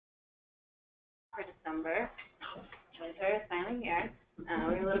for December. Winter is finally here.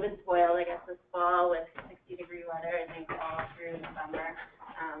 We're a little bit spoiled, I guess, this fall with 60-degree weather, I think, all through the summer.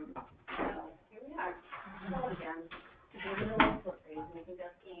 So here we are, again.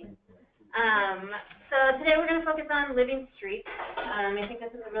 So today we're going to focus on living streets. I think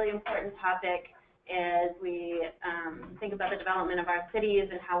this is a really important topic as we think about the development of our cities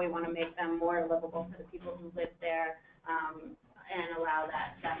and how we want to make them more livable for the people who live there, and allow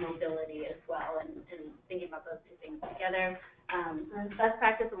that mobility as well, and thinking about those two things together. Best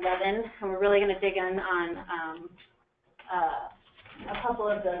practice 11, and we're really going to dig in on a couple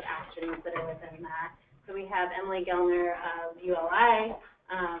of those actions that are within that. So we have Emily Gellner of ULI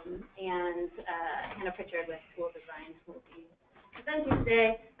and Hannah Pritchard with School Design, who will be presenting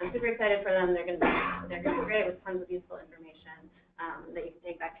today. I'm super excited for them. They're going to be great with tons of useful information that you can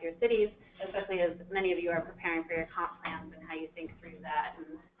take back to your cities, especially as many of you are preparing for your comp plans and how you think through that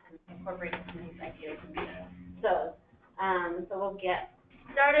and incorporate some of these ideas into those. So we'll get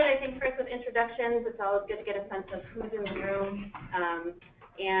started, I think, first with introductions. It's always good to get a sense of who's in the room.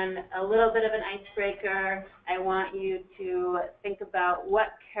 And a little bit of an icebreaker, I want you to think about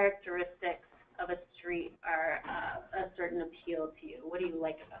what characteristics of a street are a certain appeal to you. What do you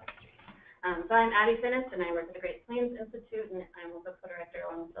like about a street? So I'm Abby Finnis, and I work at the Great Plains Institute, and I'm also co-director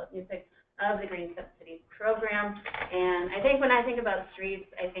along with Philip Music of the GreenStep Cities program. And I think when I think about streets,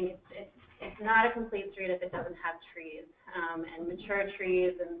 I think it's not a complete street if it doesn't have trees, and mature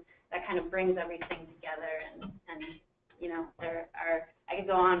trees, and that kind of brings everything together. And you know, I could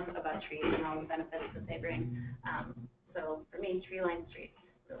go on about trees and all the benefits that they bring. So for me, tree-lined streets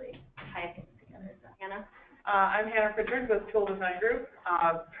really tie things together. So Hannah? I'm Hannah Pritchard with Tool Design Group,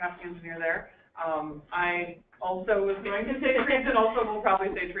 traffic engineer there. I also was going to say trees and also will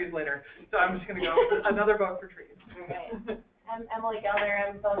probably say trees later. So I'm just going to go with another vote for trees. Okay. I'm Emily Gellner.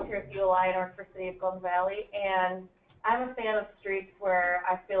 I'm volunteer at ULI and work for City of Golden Valley. And I'm a fan of streets where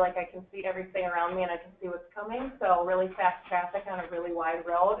I feel like I can see everything around me and I can see what's coming. So really fast traffic on a really wide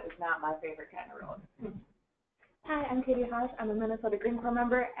road is not my favorite kind of road. Hi, I'm Katie Haas. I'm a Minnesota Green Corps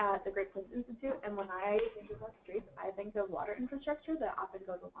member at the Great Plains Institute, and when I think about streets, I think of water infrastructure that often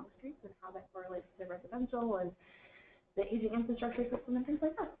goes along streets and how that correlates to residential and the aging infrastructure system and things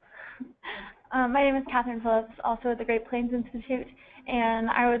like that. My name is Catherine Phillips, also at the Great Plains Institute, and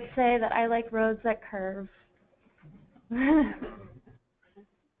I would say that I like roads that curve. My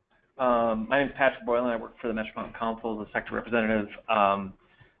name is Patrick Boylan. I work for the Metropolitan Council as a sector representative.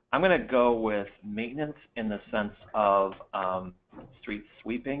 I'm going to go with maintenance in the sense of street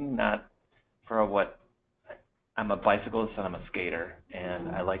sweeping, not for what I'm a bicyclist and I'm a skater, and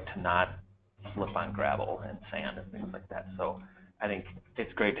I like to not slip on gravel and sand and things like that. So I think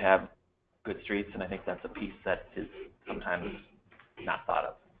it's great to have good streets, and I think that's a piece that is sometimes not thought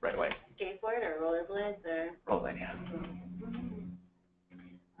of right away. Skateboard or rollerblades or? Rollerblade, yeah.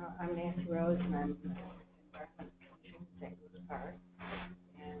 I'm Nancy Rose, and I'm in St. Louis Park.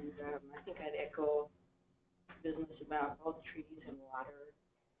 And I think I'd echo business about all the trees and water,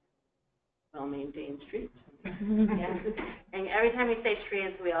 well-maintained streets. Yeah. And every time we say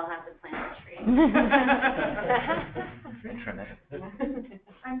trees, we all have to plant a tree.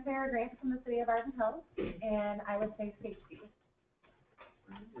 I'm Sarah Grant from the city of Arden Hills, and I would say safety.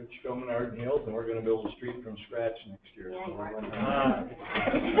 Rich Stoneman, Arden Hills, and we're going to build a street from scratch next year. Yeah,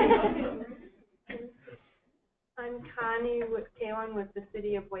 I'm Connie Kaling with the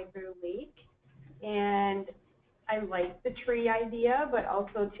City of White Bear Lake, and I like the tree idea, but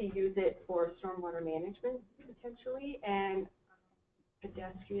also to use it for stormwater management potentially, and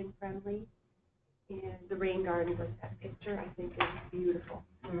pedestrian friendly. And the rain gardens, like that picture, I think is beautiful.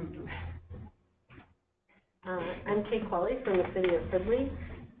 I'm Kate Qualley from the City of Fridley.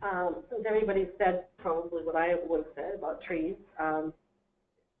 Since everybody said probably what I would have said about trees,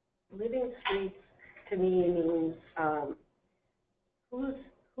 living streets to me means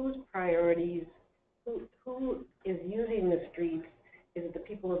whose priorities, who is using the streets? Is it the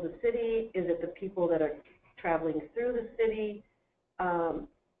people of the city? Is it the people that are traveling through the city?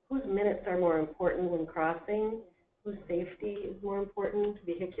 Whose minutes are more important when crossing? Whose safety is more important?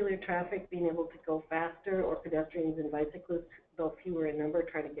 Vehicular traffic, being able to go faster, or pedestrians and bicyclists, though fewer in number,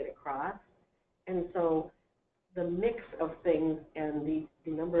 trying to get across. And so the mix of things and the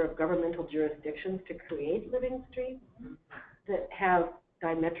number of governmental jurisdictions to create living streets that have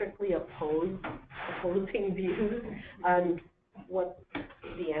diametrically opposing views on what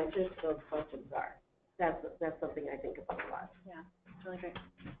the answers to those questions are. That's something I think about a lot. Yeah, it's really great.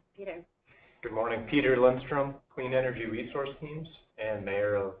 Peter. Good morning, Peter Lindstrom, Clean Energy Resource Teams and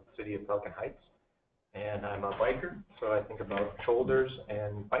Mayor of the City of Pelican Heights. And I'm a biker, so I think about shoulders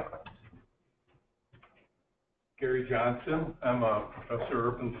and bike lanes. Gary Johnson. I'm a professor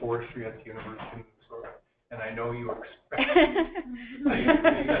of urban forestry at the University of Minnesota, and I know you expect me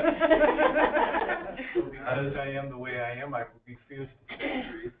because I am the way I am, I refuse to say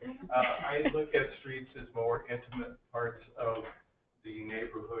streets. I look at streets as more intimate parts of the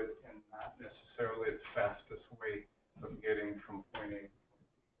neighborhood and not necessarily the fastest way of getting from point A.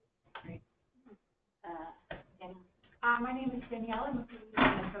 My name is Danielle. I'm with the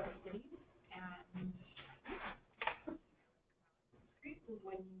Minnesota City, and streets is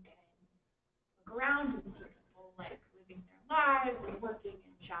when you can look around and see people like living their lives and working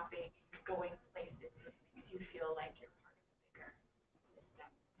and shopping and going places. It makes you feel like you're part of a bigger system.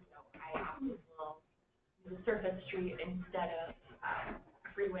 So I often will use a surface street instead of a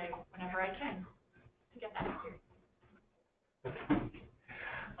freeway whenever I can to get that experience.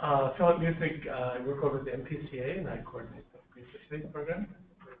 Philip Music, I work over at the MPCA and I coordinate the GreenStep program.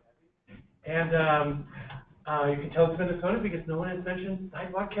 And you can tell it's Minnesota because no one has mentioned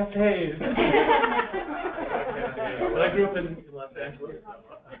sidewalk cafes. But I grew up in Los Angeles,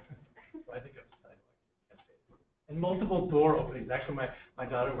 so I think of sidewalk cafes. And multiple door openings. Actually, my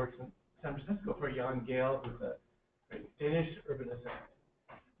daughter works in San Francisco for Jan Gehl, who's a great Danish urbanist.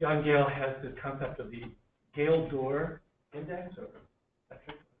 Jan Gehl has this concept of the Gehl door index, or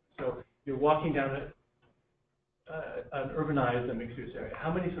so you're walking down an urbanized and mixed-use area.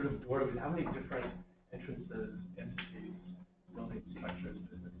 How many sort of doorways, how many different entrances, entities, building structures,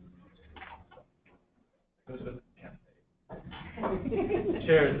 businesses? Goes with the cafe.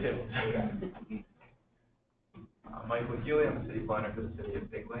 Chairs, tables. Michael Healy, I'm a city planner for the city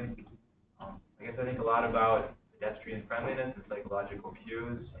of Big Lake. I guess I think a lot about pedestrian friendliness and psychological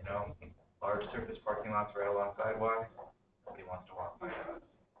cues, you know, large surface parking lots right along sidewalks. Nobody wants to walk by those.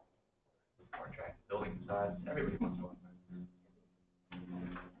 More attractive building size, everybody wants to walk by.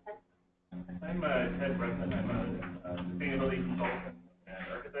 I'm Ted Bresman. I'm a sustainability consultant and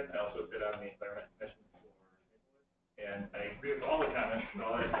architect. I also sit on the environment commission for Livable. And I agree with all the comments and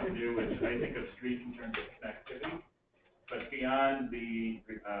all that has to do with, I think of streets in terms of connectivity, but beyond the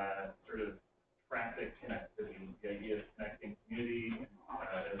sort of traffic connectivity, the idea of connecting community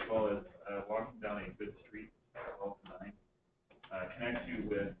as well as walking down a good street, well designed, connects you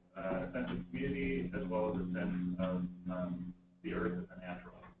with a sense of community as well as a sense of the earth as a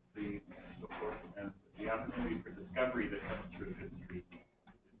natural. So forth, and the opportunity for discovery that comes through a good street is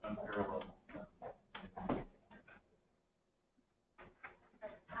unparalleled.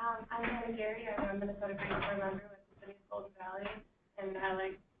 I'm Hannah Gary. I'm a Minnesota GreenStep member with the city of Golden Valley, and I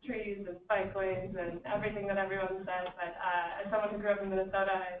like trees and bikeways and everything that everyone says. But as someone who grew up in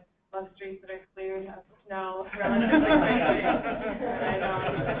Minnesota, I love streets that are cleared, have snow relatively quickly. I know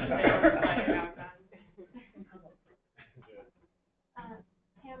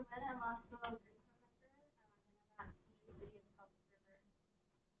Pam Lynn, I'm also a GreenStep member, and I'm at the City of Public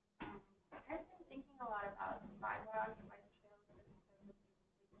River. I've been thinking a lot about sidewalks, bike trails, and some of the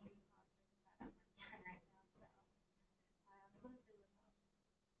street projects that I'm working on right now, so I absolutely would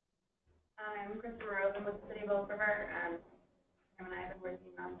love. I'm Kristen Rose. I'm with the City of Livable, and Pam and I have been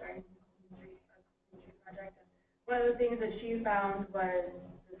working on starting the street project. And one of the things that she found was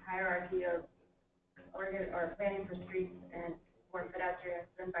this hierarchy of planning for streets and for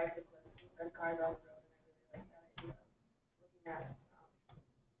pedestrians and bicyclists and cars on the road. And I really like that idea of looking at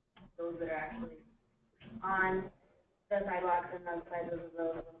those that are actually on the sidewalks and on the sides of the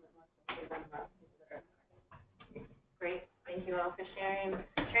road a little bit more closely than the people that are. Great. Thank you all for sharing.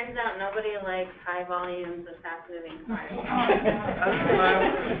 Turns out nobody likes high volumes of fast-moving cars.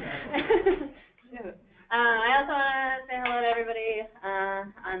 I also want to say hello to everybody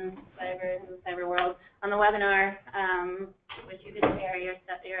on in the cyber world on the webinar. Wish you could share your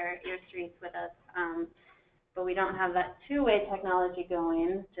streets with us, but we don't have that two-way technology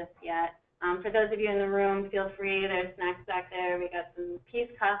going just yet. For those of you in the room, feel free. There's snacks back there. We got some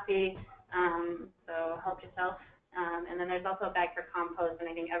peace coffee, so help yourself. And then there's also a bag for compost, and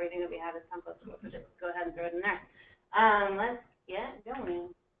I think everything that we have is compostable, so just go ahead and throw it in there. Let's get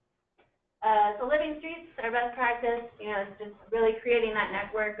going. So living streets, our best practice, is just really creating that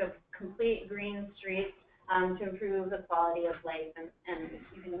network of complete green streets to improve the quality of life, and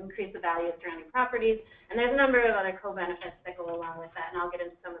you can increase the value of surrounding properties. And there's a number of other co-benefits that go along with that, and I'll get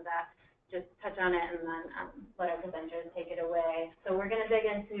into some of that, just touch on it, and then let our presenters take it away. So we're going to dig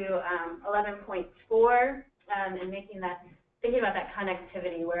into 11.4 and thinking about that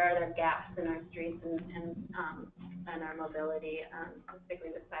connectivity. Where are there gaps in our streets and our mobility,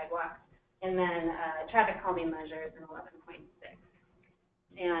 specifically with sidewalks? And then traffic calming measures in 11.6.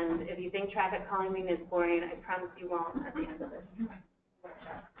 And if you think traffic calming is boring, I promise you won't at the end of this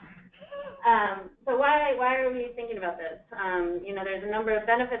workshop. So why are we about this. You know, there's a number of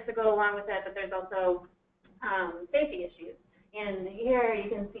benefits that go along with it, but there's also safety issues. And here you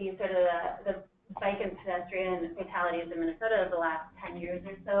can see sort of the bike and pedestrian fatalities in Minnesota of the last 10 years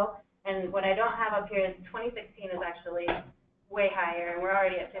or so. And what I don't have up here is 2016 is actually way higher, and we're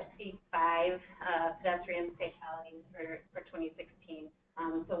already at 55 pedestrian fatalities for 2016.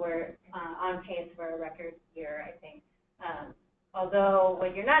 So we're on pace for a record year, I think. Although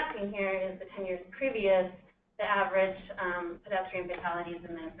what you're not seeing here is the 10 years previous, the average pedestrian fatalities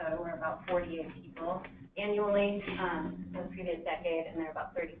in Minnesota were about 48 people annually in the previous decade, and they're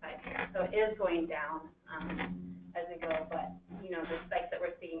about 35 here. So it is going down as we go, but you know, the spikes that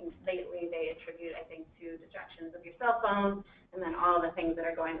we're seeing lately, they attribute, I think, to distractions of your cell phone, and then all the things that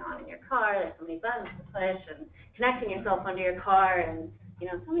are going on in your car. There's so many buttons to push, and connecting your cell phone to your car, and you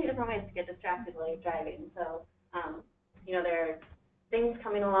know, so many different ways to get distracted while you're driving. So, you know, there are things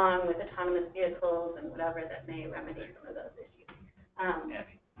coming along with autonomous vehicles and whatever that may remedy some of those issues.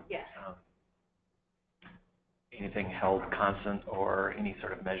 Yeah. Anything held constant or any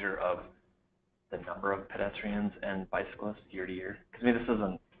sort of measure of the number of pedestrians and bicyclists year to year? Because I mean, this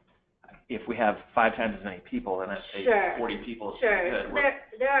isn't, if we have 5 times as many people, then I'd say 40 people is good.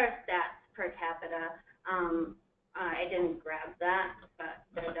 There are stats per capita. I didn't grab that, but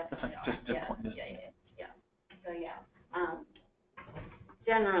there definitely are. Yeah. So yeah,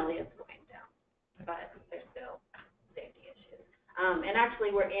 generally it's going down, but there's still safety issues. And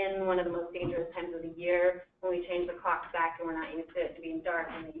actually we're in one of the most dangerous times of the year when we change the clocks back and we're not used to it being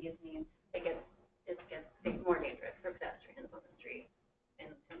dark in the evening. It gets more dangerous for pedestrians on the street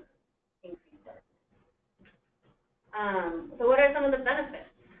and increased darkness. So what are some of the benefits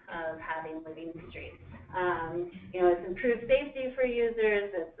of having living streets? You know, it's improved safety for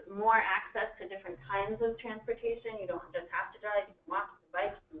users, it's more access to different kinds of transportation. You don't just have to drive, you can walk, you can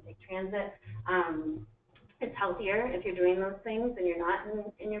bike, you can take transit. It's healthier if you're doing those things and you're not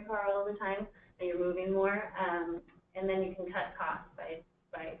in your car all the time, and you're moving more. And then you can cut costs by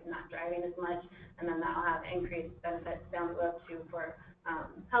not driving as much, and then that'll have increased benefits down the road too for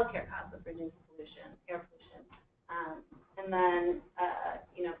healthcare costs with reduced pollution, air pollution. And then,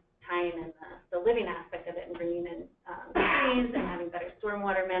 you know, tying in the living aspect of it and bringing in trees and having better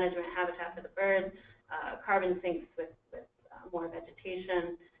stormwater management, habitat for the birds, carbon sinks with more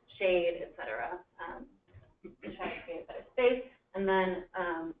vegetation, shade, et cetera, to try to create a better space. And then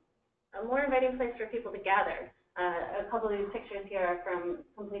a more inviting place for people to gather. A couple of these pictures here are from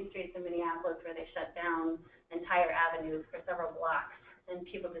complete streets in Minneapolis where they shut down entire avenues for several blocks, and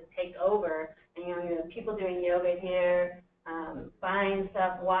people just take over. And you know, people doing yoga here, buying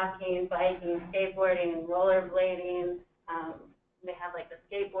stuff, walking, biking, skateboarding, rollerblading. They have like the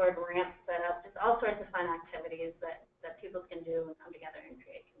skateboard ramp set up, just all sorts of fun activities that people can do and come together and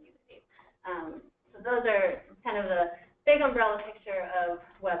create community. So those are kind of the big umbrella picture of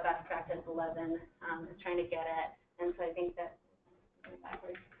what Best Practice 11 is trying to get at. And so I think that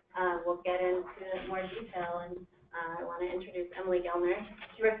we'll get into more detail. And I want to introduce Emily Gellner.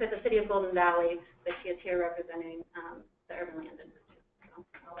 She works at the City of Golden Valley, but she is here representing the Urban Land Institute. So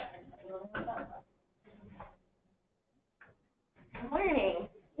I'll let her tell you a little bit about that. Good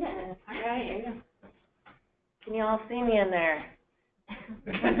morning. Yes, all right. Can you all see me in there?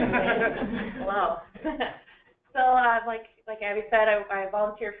 Hello. So, like Abby said, I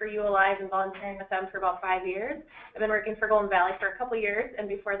volunteer for You Alive and volunteering with them for about 5 years. I've been working for Golden Valley for a couple years, and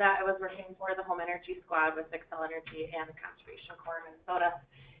before that, I was working for the Home Energy Squad with Excel Energy and the Conservation Corps of Minnesota.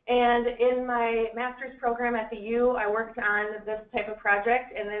 And in my master's program at the U, I worked on this type of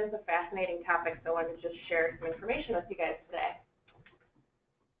project, and it is a fascinating topic, so I wanted to just share some information with you guys today.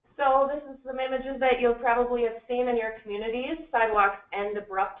 So this is some images that you'll probably have seen in your communities. Sidewalks end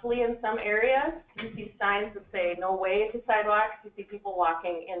abruptly in some areas. You see signs that say no way to sidewalks. You see people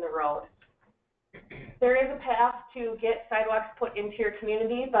walking in the road. There is a path to get sidewalks put into your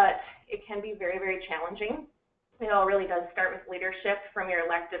community, but it can be very, very challenging. It all really does start with leadership from your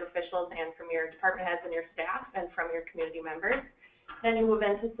elected officials and from your department heads and your staff and from your community members. Then you move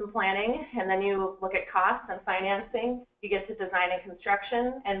into some planning, and then you look at costs and financing. You get to design and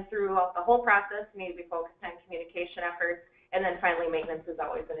construction, and throughout the whole process, you need to be focused on communication efforts, and then finally maintenance is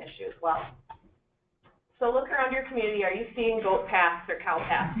always an issue as well. So look around your community. Are you seeing goat paths or cow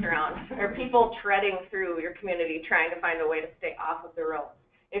paths around? Are people treading through your community trying to find a way to stay off of the road?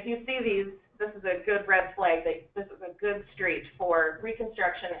 If you see these, this is a good red flag that this is a good street for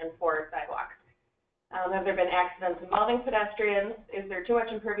reconstruction and for sidewalks. Have there been accidents involving pedestrians? Is there too much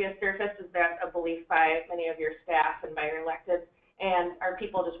impervious surface? Is that a belief by many of your staff and by your electeds? And are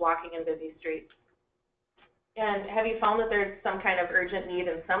people just walking in busy streets? And have you found that there's some kind of urgent need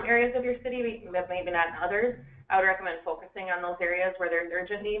in some areas of your city, but maybe not in others? I would recommend focusing on those areas where there's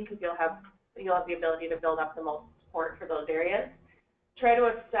urgent need, because you'll have the ability to build up the most support for those areas. Try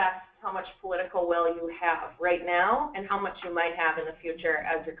to assess how much political will you have right now and how much you might have in the future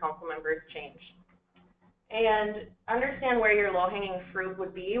as your council members change. And understand where your low-hanging fruit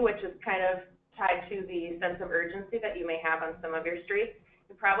would be, which is kind of tied to the sense of urgency that you may have on some of your streets.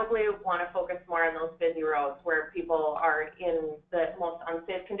 You probably want to focus more on those busy roads where people are in the most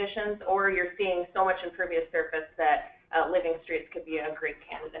unsafe conditions, or you're seeing so much impervious surface that living streets could be a great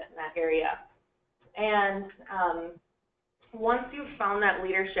candidate in that area. And once you've found that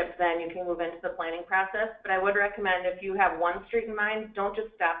leadership, then you can move into the planning process. But I would recommend, if you have one street in mind, don't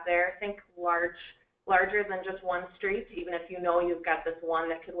just stop there. Think larger than just one street, even if you know you've got this one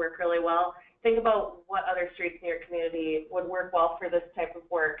that could work really well. Think about what other streets in your community would work well for this type of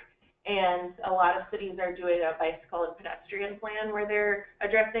work. And a lot of cities are doing a bicycle and pedestrian plan where they're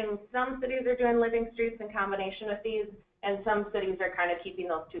addressing, some cities are doing living streets in combination with these, and some cities are kind of keeping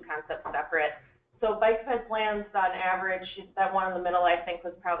those two concepts separate. So bike ped plans, on average, that one in the middle, I think,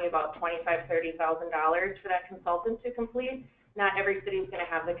 was probably about $25,000 to $30,000 for that consultant to complete. Not every city is going to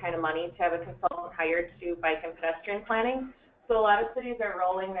have the kind of money to have a consultant hired to do bike and pedestrian planning. So a lot of cities are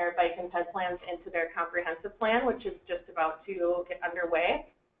rolling their bike and ped plans into their comprehensive plan, which is just about to get underway.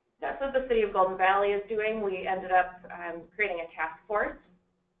 That's what the city of Golden Valley is doing. We ended up creating a task force.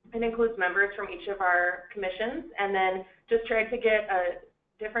 It includes members from each of our commissions, and then just tried to get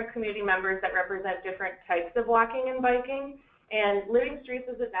different community members that represent different types of walking and biking. And living streets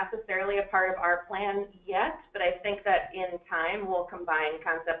isn't necessarily a part of our plan yet, but I think that in time we'll combine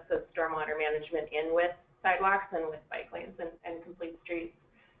concepts of stormwater management in with sidewalks and with bike lanes and complete streets.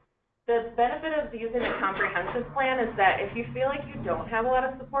 The benefit of using a comprehensive plan is that if you feel like you don't have a lot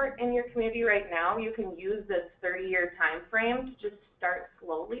of support in your community right now, you can use this 30-year time frame to just start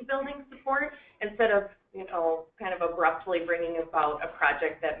slowly building support instead of, kind of abruptly bringing about a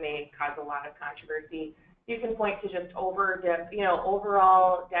project that may cause a lot of controversy. You can point to just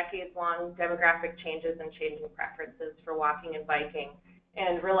overall decades-long demographic changes and changing preferences for walking and biking,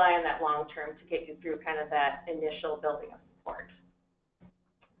 and rely on that long term to get you through kind of that initial building of support.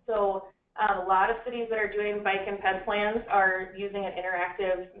 So a lot of cities that are doing bike and ped plans are using an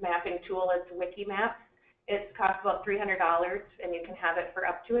interactive mapping tool. It's Wikimap. It costs about $300, and you can have it for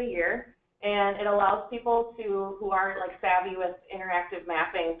up to a year. And it allows people who are savvy with interactive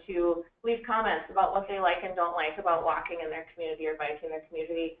mapping to leave comments about what they like and don't like about walking in their community or biking in their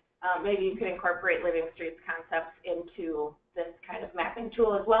community. Maybe you could incorporate living streets concepts into this kind of mapping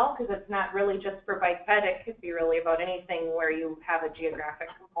tool as well, because it's not really just for bike ped. It could be really about anything where you have a geographic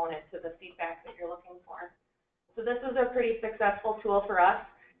component to the feedback that you're looking for. So this is a pretty successful tool for us,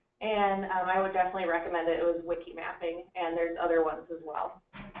 and I would definitely recommend it. It was wiki mapping, and there's other ones as well.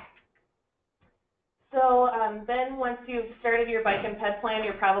 So then once you've started your bike and ped plan,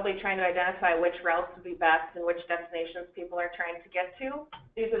 you're probably trying to identify which routes would be best and which destinations people are trying to get to.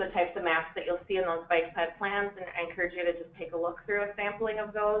 These are the types of maps that you'll see in those bike ped plans, and I encourage you to just take a look through a sampling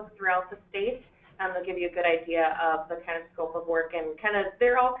of those throughout the state. They'll give you a good idea of the kind of scope of work, and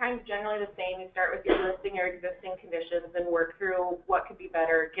they're all kind of generally the same. You start with your listing your existing conditions and work through what could be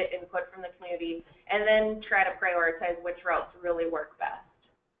better, get input from the community, and then try to prioritize which routes really work best.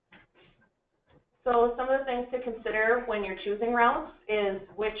 So some of the things to consider when you're choosing routes is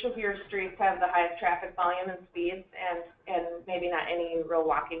which of your streets have the highest traffic volume and speeds, and maybe not any real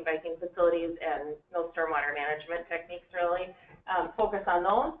walking, biking facilities, and no stormwater management techniques really. Focus on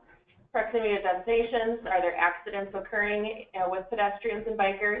those. Proximity to destinations. Are there accidents occurring with pedestrians and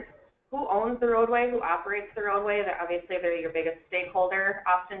bikers? Who owns the roadway? Who operates the roadway? Obviously, they're your biggest stakeholder.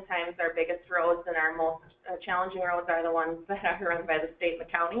 Oftentimes, our biggest roads and our most challenging roads are the ones that are run by the state and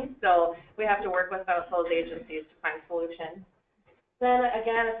the county. So we have to work with those agencies to find solutions. Then,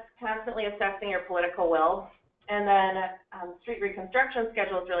 again, it's constantly assessing your political will. And then street reconstruction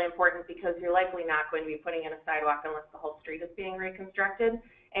schedule is really important because you're likely not going to be putting in a sidewalk unless the whole street is being reconstructed.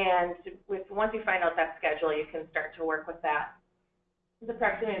 And once you find out that schedule, you can start to work with that. The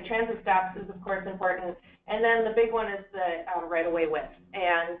proximity to transit stops is, of course, important. And then the big one is the right-of-way width.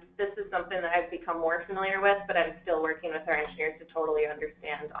 And this is something that I've become more familiar with, but I'm still working with our engineers to totally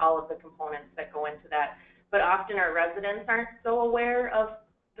understand all of the components that go into that. But often our residents aren't so aware of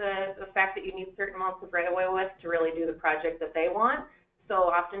the fact that you need certain amounts of right-of-way width to really do the project that they want.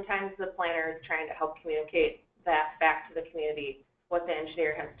 So oftentimes the planner is trying to help communicate that back to the community, what the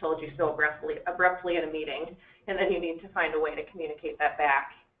engineer has told you so abruptly in a meeting, and then you need to find a way to communicate that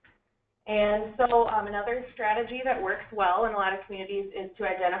back. And so another strategy that works well in a lot of communities is to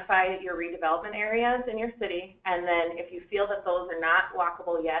identify your redevelopment areas in your city, and then if you feel that those are not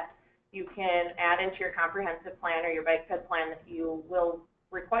walkable yet, you can add into your comprehensive plan or your bike ped plan that you will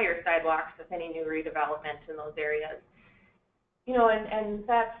require sidewalks with any new redevelopment in those areas. You know, and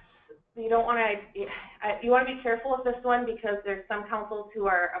that's, you don't want to, you want to be careful with this one because there's some councils who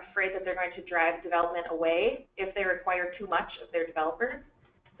are afraid that they're going to drive development away if they require too much of their developers.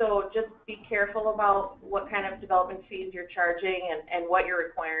 So just be careful about what kind of development fees you're charging and what you're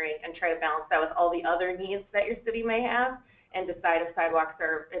requiring, and try to balance that with all the other needs that your city may have, and decide if sidewalks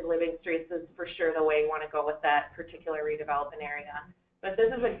or living streets is for sure the way you want to go with that particular redevelopment area. But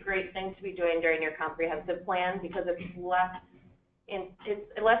this is a great thing to be doing during your comprehensive plan because it's less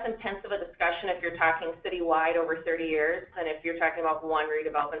intense of a discussion if you're talking citywide over 30 years than if you're talking about one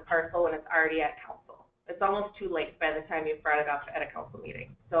redevelopment parcel when it's already at council. It's almost too late by the time you've brought it up at a council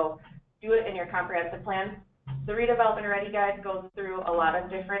meeting. So do it in your comprehensive plan. The redevelopment ready guide goes through a lot of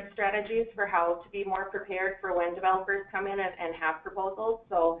different strategies for how to be more prepared for when developers come in and have proposals.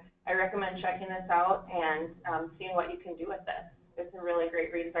 So I recommend checking this out and seeing what you can do with this. It's a really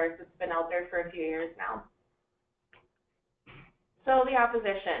great resource. It's been out there for a few years now. So the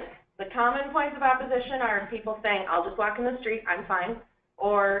opposition. The common points of opposition are people saying, I'll just walk in the street, I'm fine.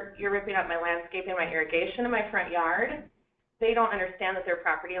 Or you're ripping up my landscaping, my irrigation in my front yard. They don't understand that their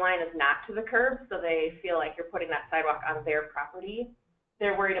property line is not to the curb, so they feel like you're putting that sidewalk on their property.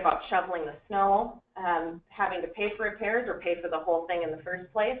 They're worried about shoveling the snow, having to pay for repairs or pay for the whole thing in the first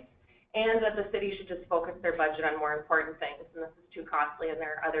place, and that the city should just focus their budget on more important things, and this is too costly and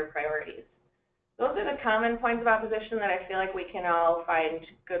there are other priorities. Those are the common points of opposition that I feel like we can all find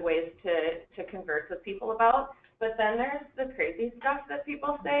good ways to converse with people about. But then there's the crazy stuff that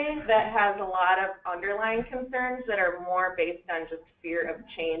people say that has a lot of underlying concerns that are more based on just fear of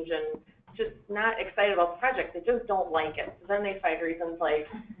change and just not excited about the project. They just don't like it. So then they find reasons like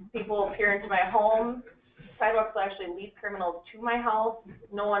people peer into my home, sidewalks will actually lead criminals to my house,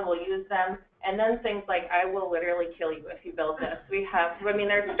 no one will use them, and then things like, I will literally kill you if you build this. We have, I mean,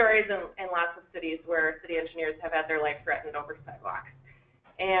 there's stories in lots of cities where city engineers have had their life threatened over sidewalks.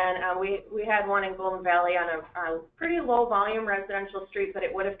 And we had one in Golden Valley on a pretty low volume residential street, but it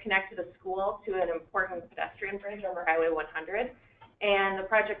would have connected a school to an important pedestrian bridge over Highway 100. And the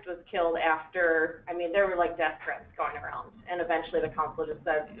project was killed after, I mean, there were like death threats going around. And eventually the council just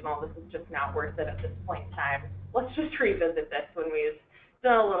said, you know, this is just not worth it at this point in time. Let's just revisit this when we've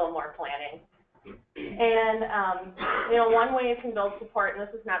done a little more planning. And, you know, one way you can build support, and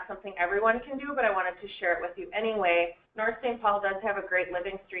this is not something everyone can do, but I wanted to share it with you anyway. North St. Paul does have a great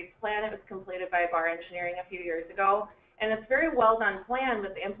living streets plan. It was completed by Bar Engineering a few years ago. And it's very well done plan,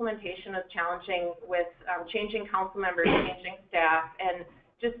 but the implementation is challenging with changing council members, changing staff, and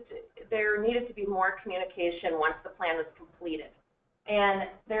just there needed to be more communication once the plan was completed.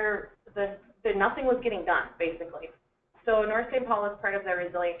 And nothing was getting done, basically. So North St. Paul was part of the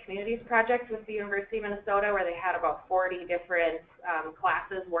Resilient Communities Project with the University of Minnesota, where they had about 40 different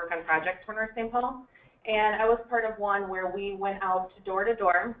classes work on projects for North St. Paul. And I was part of one where we went out door to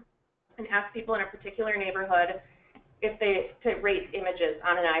door and asked people in a particular neighborhood if to rate images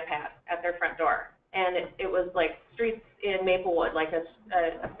on an iPad at their front door. And it was like streets in Maplewood, like a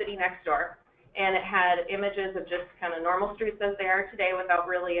city next door. And it had images of just kind of normal streets as they are today without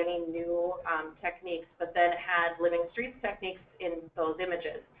really any new techniques, but then it had living streets techniques in those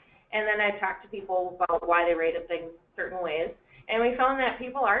images. And then I talked to people about why they rated things certain ways. And we found that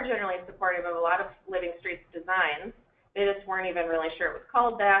people are generally supportive of a lot of living streets designs. They just weren't even really sure it was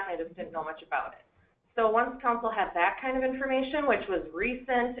called that, and they just didn't know much about it. So once council had that kind of information, which was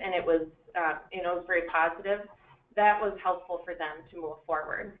recent and it was, you know, it was very positive, that was helpful for them to move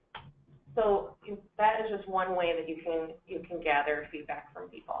forward. So that is just one way that you can gather feedback from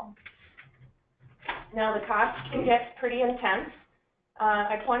people. Now the costs can get pretty intense.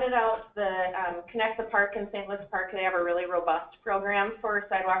 I pointed out the Connect the Park in St. Louis Park. They have a really robust program for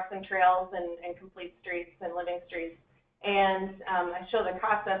sidewalks and trails and complete streets and living streets. And I show the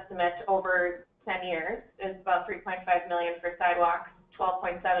cost estimate over 10 years is about $3.5 million for sidewalks,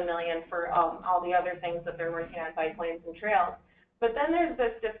 $12.7 million for all the other things that they're working on, bike lanes and trails. But then there's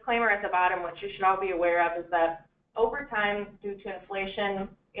this disclaimer at the bottom, which you should all be aware of, is that over time, due to inflation,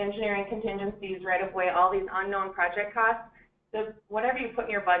 engineering contingencies, right-of-way, all these unknown project costs, whatever you put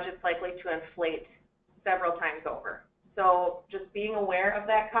in your budget is likely to inflate several times over. So just being aware of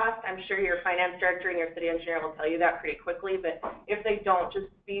that cost, I'm sure your finance director and your city engineer will tell you that pretty quickly, but if they don't, just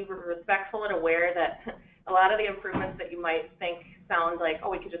be respectful and aware that a lot of the improvements that you might think sound like, oh,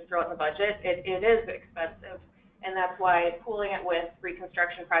 we could just throw it in the budget, it is expensive. And that's why pooling it with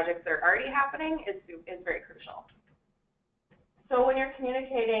reconstruction projects that are already happening is very crucial. So when you're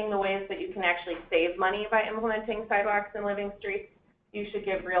communicating the ways that you can actually save money by implementing sidewalks and living streets, you should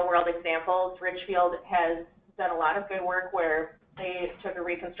give real-world examples. Richfield has done a lot of good work where they took a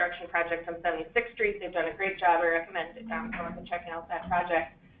reconstruction project on 76th Street. They've done a great job. I recommend going and checking out that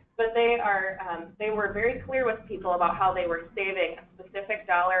project. But they were very clear with people about how they were saving a specific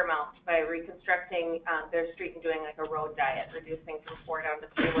dollar amount by reconstructing their street and doing like a road diet, reducing from 4 down to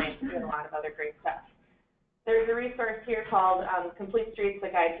 3 lanes, doing a lot of other great stuff. There's a resource here called Complete Streets, a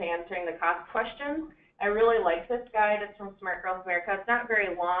guide to answering the cost questions. I really like this guide. It's from Smart Growth America. It's not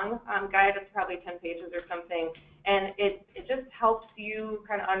very long guide. It's probably 10 pages or something. And it just helps you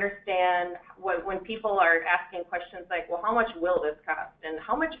kind of understand when people are asking questions like, well, how much will this cost? And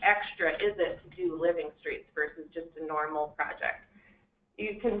how much extra is it to do living streets versus just a normal project?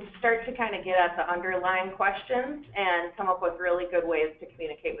 You can start to kind of get at the underlying questions and come up with really good ways to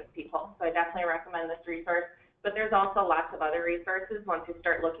communicate with people. So I definitely recommend this resource. But there's also lots of other resources. Once you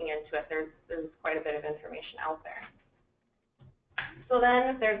start looking into it, there's quite a bit of information out there. So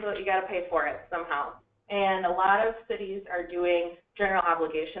then you got to pay for it somehow. And a lot of cities are doing general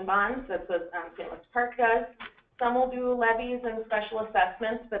obligation bonds. That's what St. Louis Park does. Some will do levies and special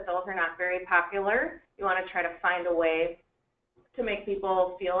assessments, but those are not very popular. You want to try to find a way to make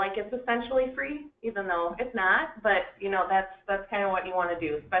people feel like it's essentially free, even though it's not. But you know, that's kind of what you want to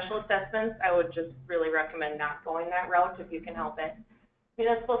do. Special assessments, I would just really recommend not going that route if you can help it.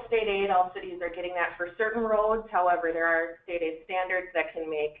 Municipal state aid, all cities are getting that for certain roads. However, there are state aid standards that can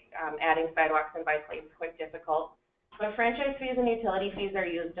make adding sidewalks and bike lanes quite difficult. But franchise fees and utility fees are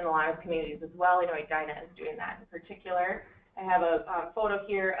used in a lot of communities as well. I know Edina is doing that in particular. I have a photo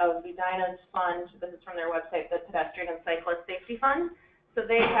here of Edina's fund. This is from their website, the Pedestrian and Cyclist Safety Fund. So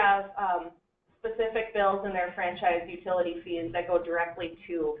they have specific bills in their franchise utility fees that go directly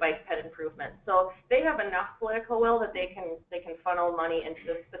to bike ped improvements. So they have enough political will that they can funnel money into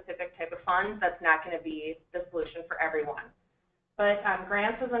this specific type of fund. That's not going to be the solution for everyone. But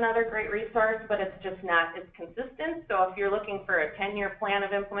grants is another great resource, but it's just not as consistent. So if you're looking for a 10-year plan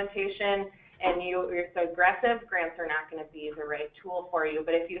of implementation, and you're so aggressive, grants are not going to be the right tool for you.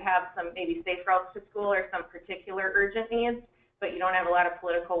 But if you have some maybe safe routes to school or some particular urgent needs, but you don't have a lot of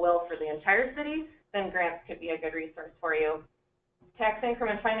political will for the entire city, then grants could be a good resource for you. Tax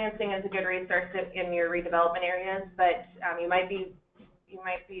increment financing is a good resource in your redevelopment areas, but you might be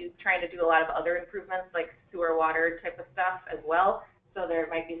trying to do a lot of other improvements like sewer, water type of stuff as well. So there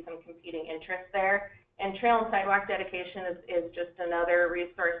might be some competing interests there. And trail and sidewalk dedication is just another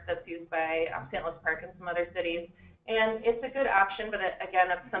resource that's used by St. Louis Park and some other cities. And it's a good option, but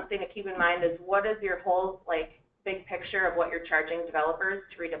again, something to keep in mind is what is your whole big picture of what you're charging developers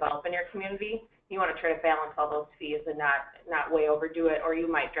to redevelop in your community. You want to try to balance all those fees and not way overdo it, or you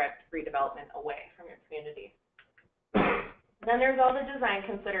might drive redevelopment away from your community. Then there's all the design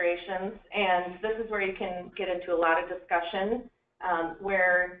considerations, and this is where you can get into a lot of discussion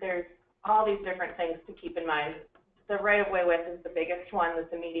where there's all these different things to keep in mind. The right-of-way width is the biggest one that's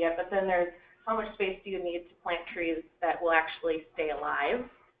immediate, but then there's how much space do you need to plant trees that will actually stay alive?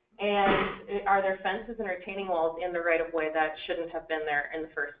 And are there fences and retaining walls in the right-of-way that shouldn't have been there in the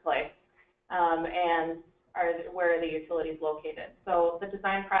first place? And where are the utilities located? So the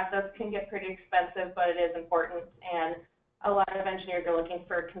design process can get pretty expensive, but it is important, and a lot of engineers are looking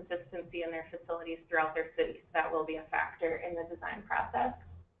for consistency in their facilities throughout their cities. That will be a factor in the design process.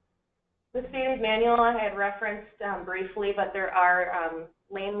 The state aid manual I had referenced briefly, but there are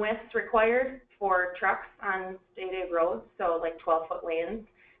lane widths required for trucks on state aid roads, so like 12-foot lanes,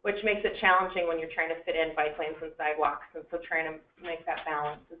 which makes it challenging when you're trying to fit in bike lanes and sidewalks, and so trying to make that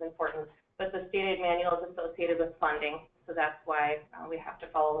balance is important. But the state aid manual is associated with funding, so that's why we have to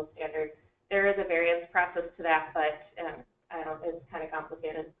follow the standards. There is a variance process to that, but it's kind of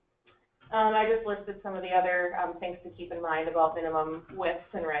complicated. I just listed some of the other things to keep in mind about minimum widths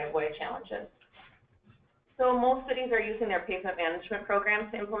and right-of-way challenges. So most cities are using their pavement management programs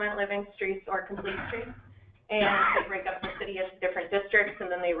to implement living streets or complete streets. And they break up the city into different districts,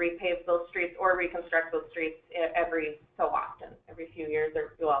 and then they repave those streets or reconstruct those streets every so often, every few years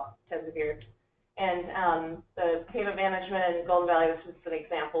or, well, tens of years. And the pavement management in Golden Valley, this is an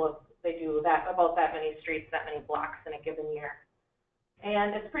example of they do that about that many streets, that many blocks in a given year.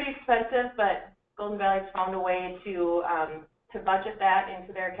 And it's pretty expensive, but Golden Valley's found a way to budget that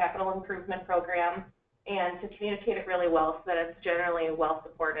into their capital improvement program and to communicate it really well so that it's generally well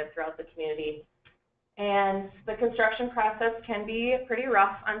supported throughout the community. And the construction process can be pretty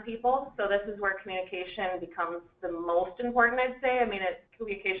rough on people, so this is where communication becomes the most important, I'd say. I mean,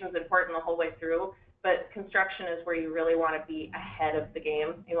 communication is important the whole way through, but construction is where you really want to be ahead of the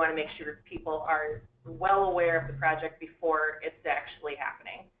game. You want to make sure people are well aware of the project before it's actually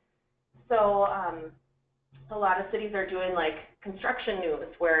happening. So a lot of cities are doing like construction news,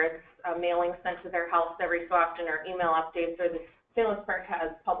 where it's a mailing sent to their house every so often, or email updates, or the St. Louis Park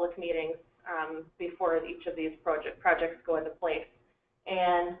has public meetings before each of these projects go into place.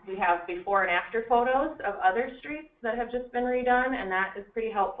 And we have before and after photos of other streets that have just been redone, and that is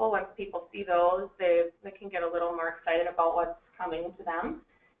pretty helpful. Once people see those, they can get a little more excited about what's coming to them.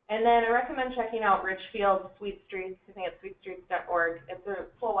 And then I recommend checking out Richfield's Sweet Streets. I think it's sweetstreets.org. It's a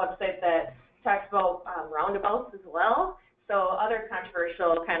full website that talks about roundabouts as well. So other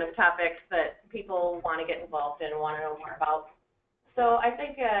controversial kind of topics that people want to get involved in and want to know more about. So I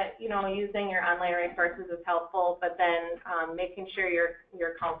think, using your online resources is helpful, but then making sure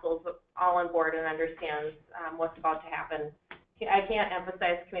your council's all on board and understands what's about to happen. I can't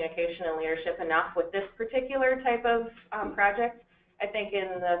emphasize communication and leadership enough with this particular type of project. I think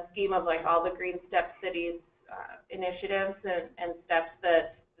in the scheme of like all the GreenStep cities initiatives and steps,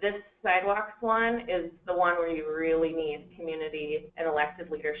 that this sidewalks one is the one where you really need community and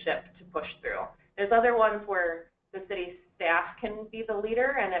elected leadership to push through. There's other ones where the city staff can be the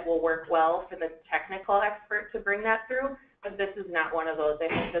leader and it will work well for the technical expert to bring that through, but this is not one of those. I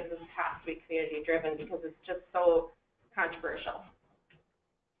think this has to be community driven because it's just so controversial.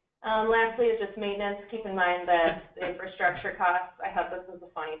 Lastly is just maintenance. Keep in mind that the infrastructure costs, I have this as a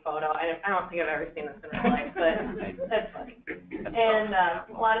funny photo. I don't think I've ever seen this in real life, but that's funny. And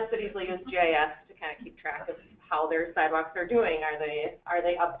a lot of cities will use GIS to kind of keep track of how their sidewalks are doing. Are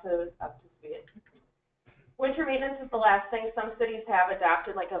they up to speed? Winter maintenance is the last thing. Some cities have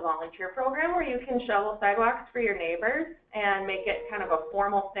adopted like a volunteer program where you can shovel sidewalks for your neighbors and make it kind of a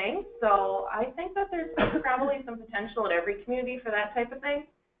formal thing. So I think that there's probably some potential at every community for that type of thing.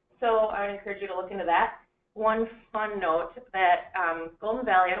 So I would encourage you to look into that. One fun note that Golden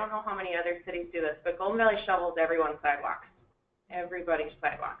Valley, I don't know how many other cities do this, but Golden Valley shovels everyone's sidewalks, everybody's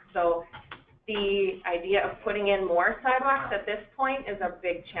sidewalks. So the idea of putting in more sidewalks at this point is a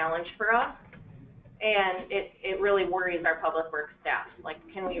big challenge for us. And it really worries our public works staff. Like,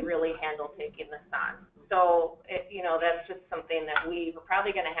 can we really handle taking this on? So, that's just something that we're probably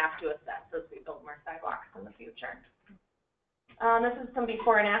going to have to assess as we build more sidewalks in the future. This is some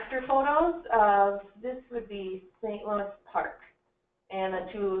before and after photos of, this would be St. Louis Park. And the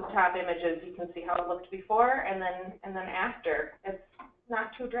two top images, you can see how it looked before and then after. It's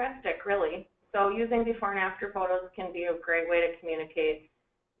not too drastic, really. So using before and after photos can be a great way to communicate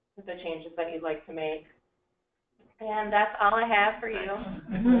the changes that you'd like to make. And that's all I have for you.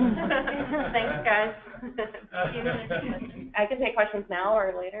 Thanks, guys. I can take questions now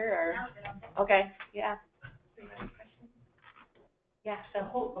or later, or okay, yeah. Yeah. The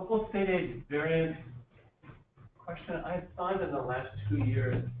whole state aid variance question, I thought in the last 2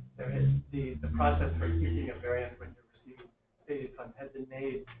 years there is the process for seeking a variance when you're receiving state aid funds has been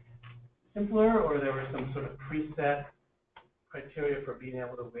made simpler, or there were some sort of preset criteria for being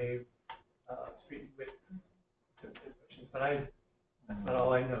able to waive street width restrictions, but that's not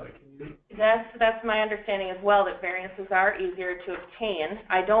all I know. Can you? That's my understanding as well, that variances are easier to obtain.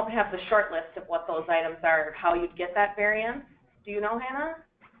 I don't have the short list of what those items are, or how you'd get that variance. Do you know, Hannah?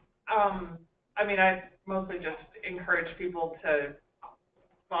 I mostly just encourage people to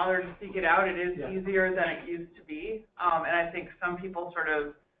bother to seek it out. It is easier than it used to be, and I think some people sort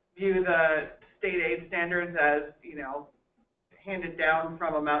of view the state aid standards as, handed down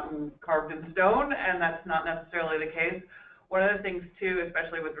from a mountain carved in stone, and that's not necessarily the case. One of the things too,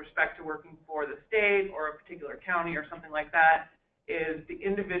 especially with respect to working for the state or a particular county or something like that, is the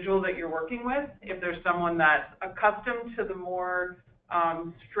individual that you're working with. If there's someone that's accustomed to the more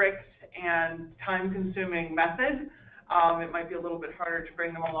strict and time-consuming method, it might be a little bit harder to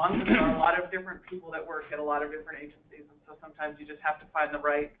bring them along, because there are a lot of different people that work at a lot of different agencies, and so sometimes you just have to find the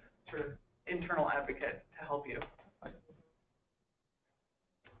right sort of internal advocate to help you.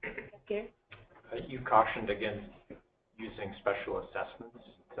 You cautioned against using special assessments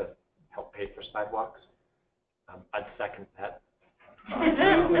to help pay for sidewalks. I'd second that.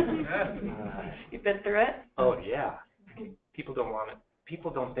 You've been through it? Oh, yeah. People don't want it.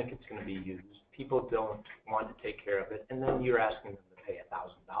 People don't think it's going to be used. People don't want to take care of it, and then you're asking them to pay $1,000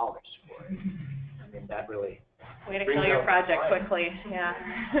 for it. I mean, that really... Way to kill your project quickly, yeah.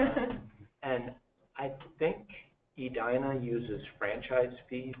 And I think Edina uses franchise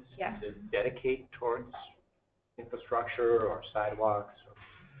fees to dedicate towards infrastructure or sidewalks.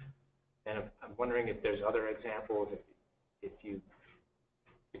 And I'm wondering if there's other examples, if you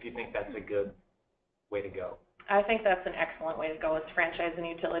think that's a good way to go. I think that's an excellent way to go, with franchise and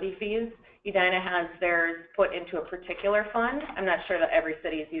utility fees. Edina has theirs put into a particular fund. I'm not sure that every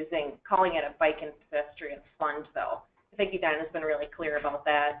city is calling it a bike and pedestrian fund, though. I think Edina's been really clear about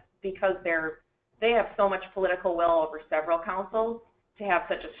that, because they're they have so much political will over several councils to have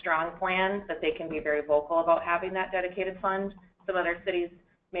such a strong plan that they can be very vocal about having that dedicated fund. Some other cities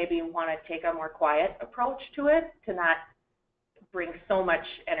maybe want to take a more quiet approach to it, to not bring so much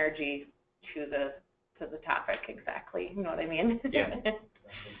energy to the topic exactly. You know what I mean? Yeah. Thanks.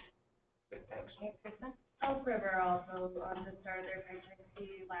 Okay, Kristen? Elk River also just started their franchise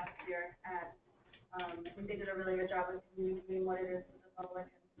fee last year, and I think they did a really good job of communicating what it is to the public,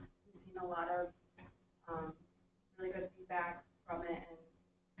 and we've seen a lot of really good feedback from it,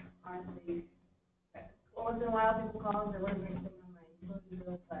 and honestly, once in a while people call and say, what is it, on my utility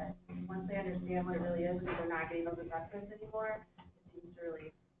bill, but once they understand what it really is, and they're not getting those investments anymore, it seems to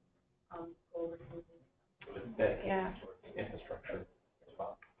really go over smoothly. Yeah. Infrastructure as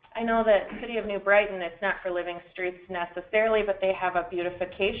well. I know that City of New Brighton, it's not for living streets necessarily, but they have a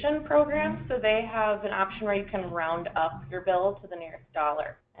beautification program, so they have an option where you can round up your bill to the nearest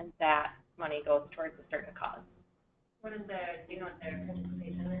dollar, and that money goes towards a certain cause. What is their, do you know what their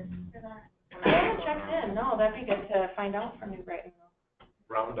participation is for that? I haven't checked in, no, that'd be good to find out from New Brighton.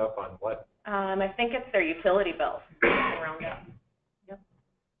 Round up on what? I think it's their utility bills, round up.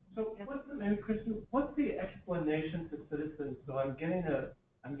 So what's the, maybe Kristen, what's the explanation to citizens? So I'm getting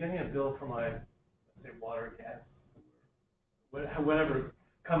a bill for my, let's say, water, gas, whatever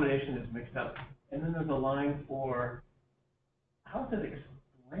combination is mixed up, and then there's a line for, how is it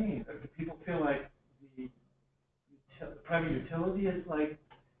explained? Do people feel like the private utility is like,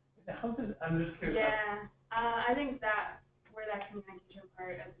 how's it, I'm just curious. Yeah, I think that where that communication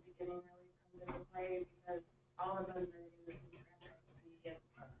part at the beginning really comes into play, because all of them are using the franchise fee, and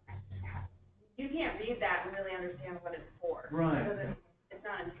you can't read that and really understand what it's for. Right. Because it's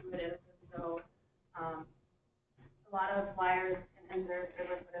not intuitive, and so, a lot of flyers and vendors, they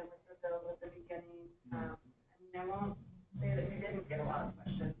would put in with the bills at the beginning. I mean, I won't say that we didn't get a lot of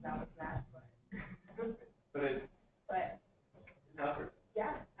questions out of that, but. But it's not.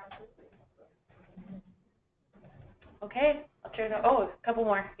 Yeah, absolutely. Okay, I'll turn it, oh, a couple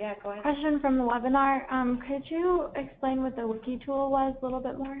more, yeah, go ahead. Question from the webinar, could you explain what the wiki tool was a little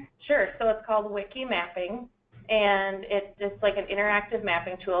bit more? Sure, so it's called Wiki Mapping, and it's just like an interactive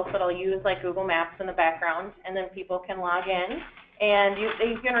mapping tool, so it'll use like Google Maps in the background, and then people can log in, and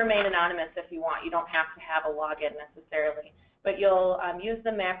you can remain anonymous if you want. You don't have to have a login necessarily, but you'll use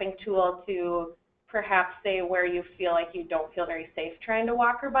the mapping tool to perhaps say where you feel like you don't feel very safe trying to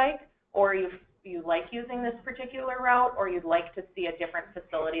walk or bike, or you like using this particular route, or you'd like to see a different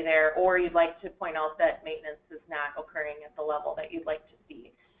facility there, or you'd like to point out that maintenance is not occurring at the level that you'd like to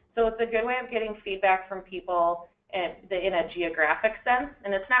see. So it's a good way of getting feedback from people in a geographic sense,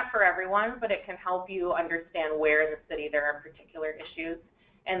 and it's not for everyone, but it can help you understand where in the city there are particular issues.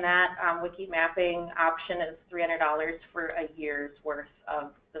 And that wiki mapping option is $300 for a year's worth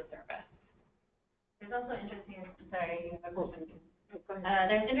of the service. There's also interesting, sorry,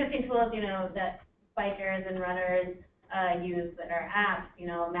 there's interesting tools, you know, that bikers and runners use that are apps, you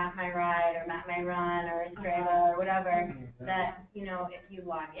know, Map My Ride or Map My Run or Strava or whatever, that, you know, if you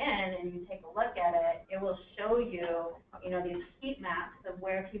log in and you take a look at it, it will show you, you know, these heat maps of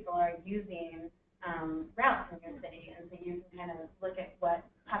where people are using routes in your city. And so you can kind of look at what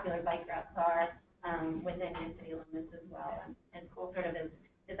popular bike routes are within your city limits as well. And cool sort of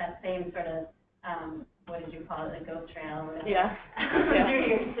is that same sort of, what did you call it, a ghost trail or whatever? Yeah. Through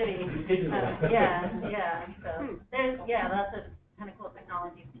your city. Yeah. So there's, lots of kind of cool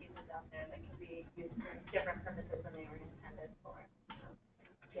technology pieces out there that can be used for different purposes than they were intended for.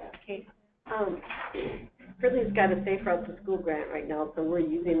 Yeah. Kate? Ridley's got a Safe Route to School grant right now, so we're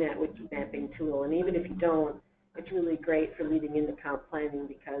using that wiki mapping tool. And even if you don't, it's really great for leading into comp planning,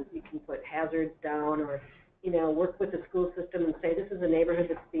 because you can put hazards down, or, you know, work with the school system and say, this is a neighborhood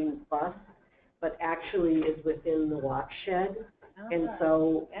that's being bused, but actually is within the watershed. And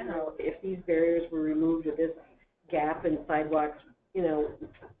so, you know, if these barriers were removed, or this gap in sidewalks, you know,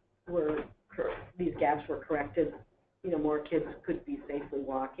 these gaps were corrected, you know, more kids could be safely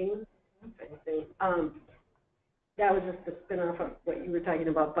walking. I think that was just a spin-off of what you were talking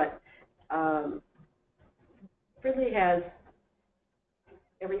about, but Ridley has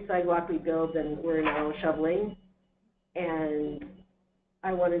every sidewalk we build, and we're now shoveling, and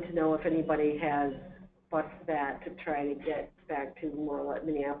I wanted to know if anybody has thought that to try to get back to more what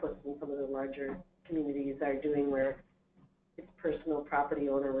Minneapolis and some of the larger communities are doing, where it's personal property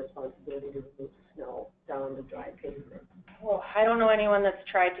owner responsibility to remove snow down the dry pavement. Well, I don't know anyone that's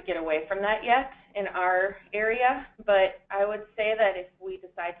tried to get away from that yet in our area, but I would say that if we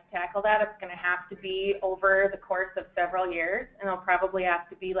decide to tackle that, it's going to have to be over the course of several years, and it'll probably have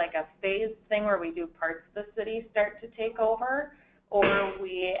to be like a phased thing where we do parts of the city start to take over, or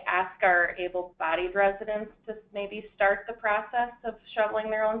we ask our able-bodied residents to maybe start the process of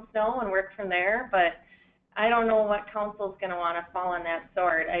shoveling their own snow and work from there, but I don't know what council's gonna wanna fall on that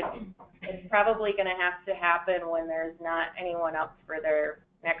sword. It's probably gonna have to happen when there's not anyone up for their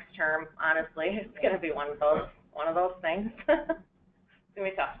next term, honestly. It's gonna be one of those things. It's gonna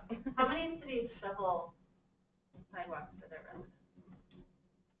be tough. How many cities shovel sidewalks for their residents?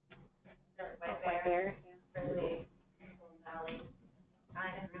 Right there. Really, Valley.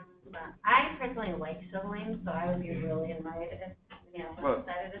 I personally like shoveling, so I would be really annoyed if,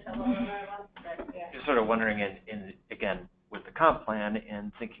 decided to shovel over my once, but yeah. Just sort of wondering in again, with the comp plan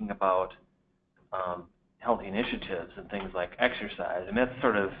and thinking about healthy initiatives and things like exercise, and that's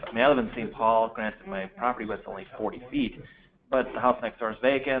sort of, I mean, I live in St. Paul, granted my property width's only 40 feet, but the house next door is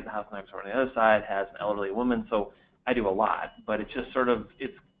vacant, the house next door on the other side has an elderly woman, so I do a lot, but it's just sort of,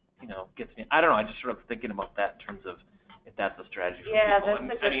 it's, gets me, I don't know, I just sort of thinking about that in terms of if that's a strategy for yeah, people.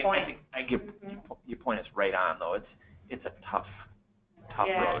 that's a good point. I give, your point is right on, though. It's a tough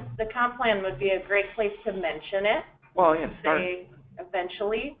road. The comp plan would be a great place to mention it. Well, yeah, say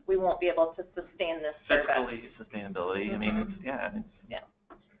eventually we won't be able to sustain this service. Fiscally, sustainability, I mean,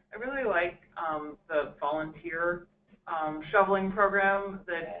 I really like, the volunteer, shoveling program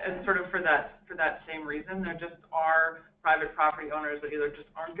that is sort of for that same reason. There just are private property owners that either just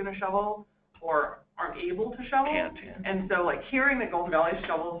aren't gonna shovel or aren't able to shovel. And so, like, hearing that Golden Valley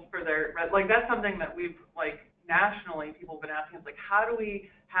shovels for their, like, that's something that we've, like, nationally, people have been asking us, like, how do we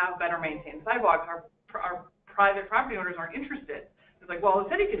have better maintained sidewalks? Our private property owners aren't interested. It's like, well, the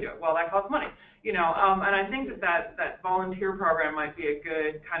city can do it. Well, that costs money, and I think that volunteer program might be a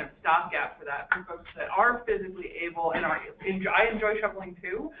good kind of stopgap for that, for folks that are physically able and I enjoy shoveling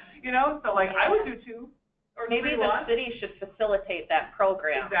too, so, like, I would do 2 or 3 maybe the lots. city should facilitate that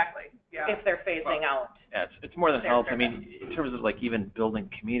program. Exactly, yeah. If they're phasing out. Yeah, it's more than help. I mean, in terms of, like, even building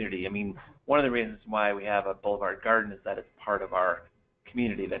community, I mean, one of the reasons why we have a boulevard garden is that it's part of our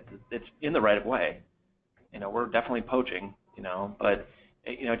community, that it's in the right of way. We're definitely poaching, but,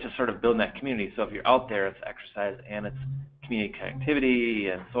 it's just sort of building that community. So if you're out there, it's exercise and it's community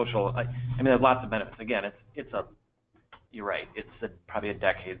connectivity and social, I mean, there's lots of benefits. Again, you're right, it's probably a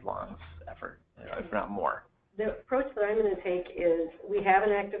decade-long effort, if not more. The approach that I'm going to take is we have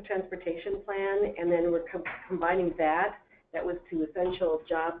an active transportation plan, and then we're combining that was to essential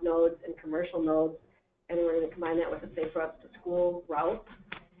job nodes and commercial nodes, and we're going to combine that with the safe routes to school routes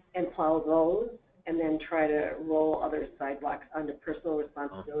and plow those, and then try to roll other sidewalks under personal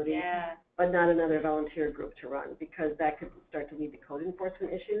responsibility, but not another volunteer group to run, because that could start to lead to code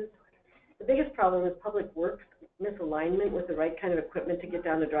enforcement issues. The biggest problem is public works misalignment with the right kind of equipment to get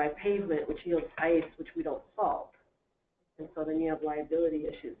down to dry pavement, which yields ice, which we don't solve. And so then you have liability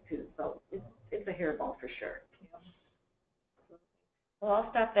issues too. So it's a hairball for sure. Well, I'll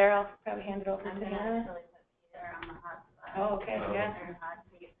stop there. I'll probably hand it over to Hannah. Actually put Peter on the hot spot. Oh, okay, yeah. Hot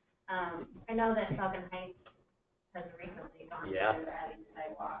seat. I know that Falcon Heights has recently gone through adding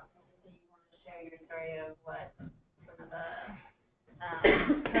sidewalks. Do you want to share your story of what some of the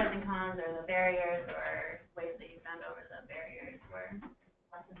pros and cons or the barriers or ways that you found over the barriers were,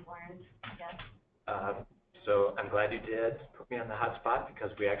 lessons learned, I guess? So I'm glad you did put me on the hot spot, because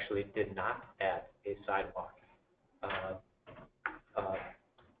we actually did not add a sidewalk.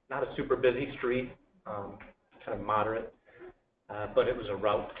 Not a super busy street, kind of moderate, but it was a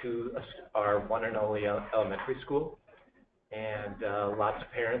route to our one and only elementary school, and lots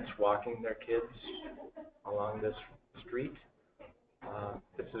of parents walking their kids along this street.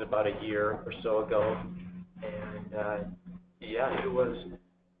 This is about a year or so ago, and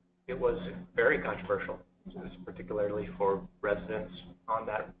it was very controversial, particularly for residents on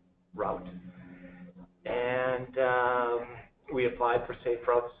that route. And we applied for safe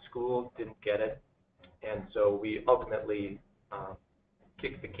routes to school, didn't get it, and so we ultimately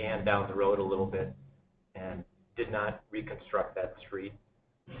kicked the can down the road a little bit and did not reconstruct that street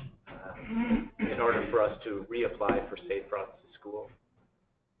in order for us to reapply for safe routes to school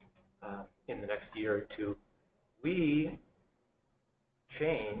in the next year or two. We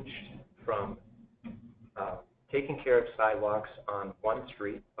changed from taking care of sidewalks on one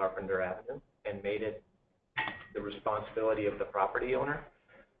street, Larpenter Avenue, and made it the responsibility of the property owner.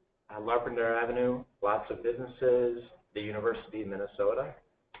 Larpenter Avenue, lots of businesses, the University of Minnesota,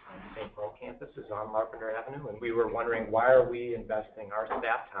 St. Paul campus is on Larpenter Avenue, and we were wondering, why are we investing our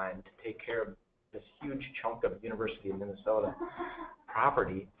staff time to take care of this huge chunk of University of Minnesota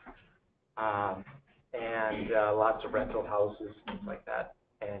property, and lots of rental houses, things like that.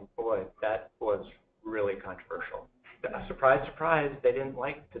 And boy, that was really controversial. Surprise, surprise, they didn't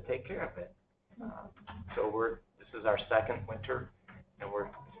like to take care of it. So this is our second winter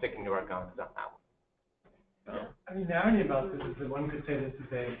sticking to our guns on that one. I mean, the irony about this is that one could say this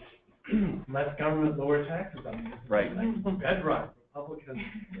is a less government, lower taxes. I mean, this is Right. like bedrock. Republicans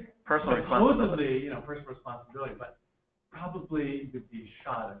Personal responsibility. supposedly, personal responsibility, but probably would be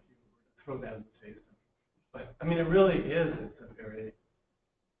shot if you were to throw that in the face. But I mean, it really is. It's a very,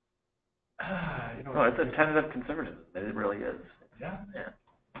 No, it's a tentative conservatism. It really is. Yeah. Yeah.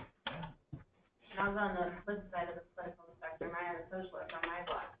 And I was on the flip side of the political spectrum. I had a socialist on my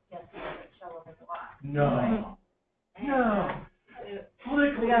block. Yes, he doesn't shovel his block. No. No.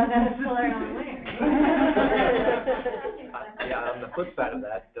 We gotta pull our own way. Yeah, on the flip side of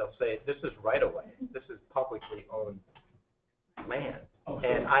that, they'll say, this is right away. This is publicly owned land. Oh,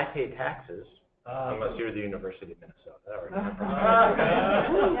 And I pay taxes, unless you're the University of Minnesota or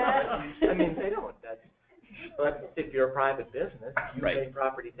I mean, they don't. But if you're a private business, you pay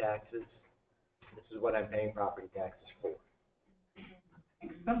property taxes. This is what I'm paying property taxes for.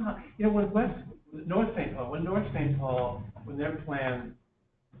 Somehow, when North St. Paul, when their plan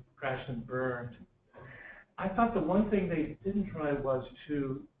crashed and burned, I thought the one thing they didn't try was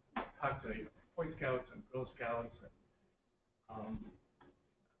to talk to Boy Scouts and Girl Scouts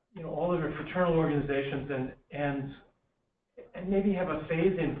and all of your fraternal organizations and maybe have a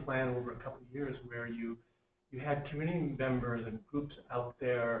phase-in plan over a couple of years where you had community members and groups out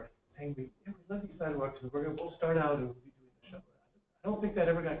there saying, we love these sidewalks and we'll start out and we'll be doing the shovel. I don't think that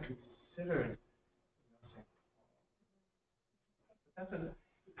ever got considered. That's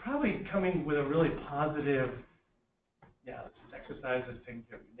probably coming with a really positive, this is exercise that's taking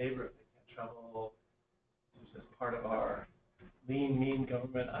care of your neighbor if they can't shovel. This is just part of our lean, mean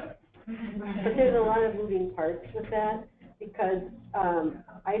government. But there's a lot of moving parts with that, because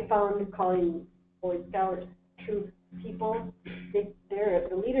I found calling Boy Scouts troop people, the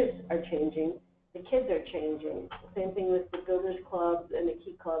leaders are changing, the kids are changing. Same thing with the builders clubs and the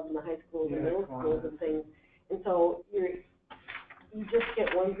key clubs in the high schools and middle schools and things. And so you just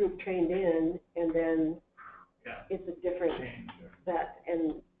get one group trained in, and then it's a different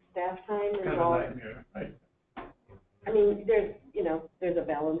and staff time Kind involved. of a nightmare, right? I mean, there's a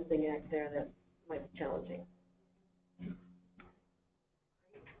balancing act there that might be challenging.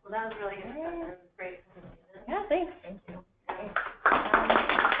 Well, that was really good discussion. It was great. Yeah, thanks. Thank you. I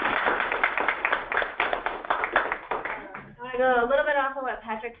want to go a little bit off of what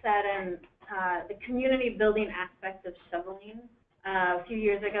Patrick said and the community building aspect of shoveling. A few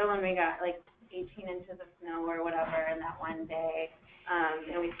years ago when we got like 18 inches of snow or whatever in that one day,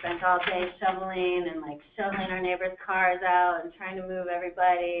 and we spent all day shoveling and like shoveling our neighbors' cars out and trying to move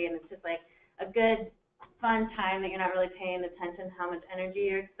everybody, and it's just like a good, fun time that you're not really paying attention to how much energy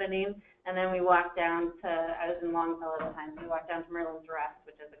you're expending. And then we walked down to, I was in Longfellow at the time, so we walked down to Merlin's Rest,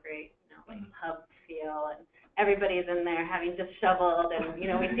 which is a great, like pub feel, and everybody's in there having just shoveled, and, we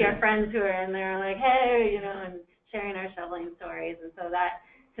see our friends who are in there like, hey, and sharing our shoveling stories. And so that,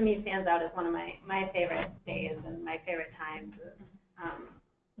 to me, stands out as one of my favorite days and my favorite times of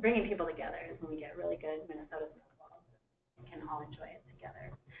bringing people together is when we get really good Minnesota snowballs and can all enjoy it together.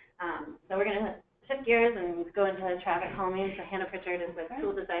 So we're going to shift gears and go into traffic calming. So Hannah Pritchard is with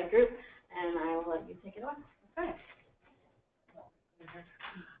Tool Design Group, and I will let you take it away. Okay.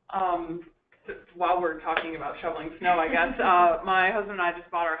 While we're talking about shoveling snow, I guess, my husband and I just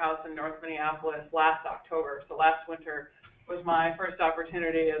bought our house in North Minneapolis last October. So last winter was my first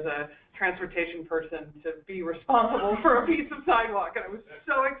opportunity as a transportation person to be responsible for a piece of sidewalk, and I was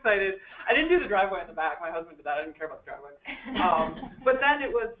so excited. I didn't do the driveway in the back. My husband did that. I didn't care about the driveway. But then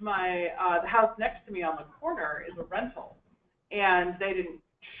it was the house next to me on the corner is a rental, and they didn't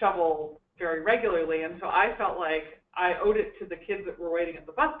shovel very regularly, and so I felt like I owed it to the kids that were waiting at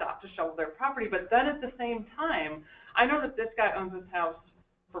the bus stop to shovel their property. But then at the same time, I know that this guy owns his house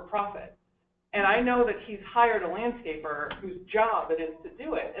for profit. And I know that he's hired a landscaper whose job it is to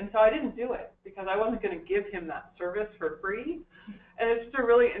do it. And so I didn't do it because I wasn't going to give him that service for free. And it's just a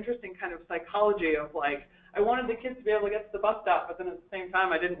really interesting kind of psychology of like, I wanted the kids to be able to get to the bus stop, but then at the same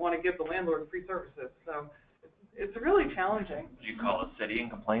time, I didn't want to give the landlord free services. So it's really challenging. Did you call the city and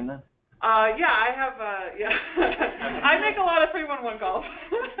complain then? Yeah, I have, I make a lot of 311 calls.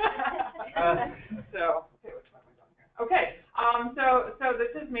 Okay, so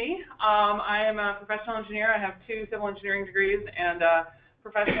this is me. I am a professional engineer. I have 2 civil engineering degrees and a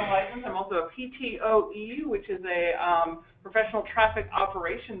professional license. I'm also a PTOE, which is a professional traffic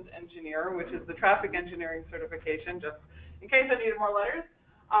operations engineer, which is the traffic engineering certification, just in case I needed more letters.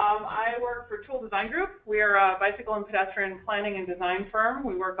 I work for Tool Design Group. We are a bicycle and pedestrian planning and design firm.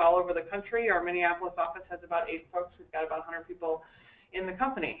 We work all over the country. Our Minneapolis office has about 8 folks. We've got about 100 people in the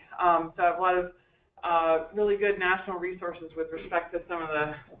company. So I have a lot of really good national resources with respect to some of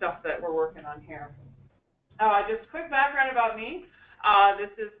the stuff that we're working on here. Just quick background about me.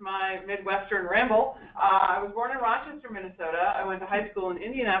 This is my Midwestern ramble. I was born in Rochester, Minnesota. I went to high school in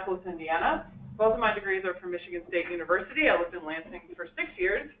Indianapolis, Indiana. Both of my degrees are from Michigan State University. I lived in Lansing for 6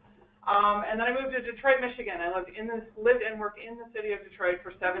 years. And then I moved to Detroit, Michigan. I lived and worked in the city of Detroit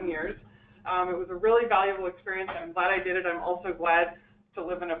for 7 years. It was a really valuable experience. I'm glad I did it. I'm also glad to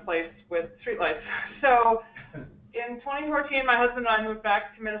live in a place with streetlights. So in 2014, my husband and I moved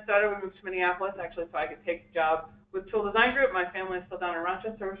back to Minnesota. We moved to Minneapolis, actually, so I could take a job with Tool Design Group. My family is still down in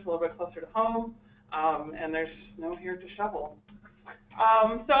Rochester, which is a little bit closer to home, and there's snow here to shovel.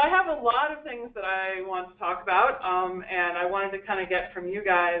 So I have a lot of things that I want to talk about, and I wanted to kind of get from you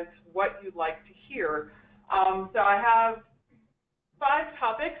guys what you'd like to hear. So I have 5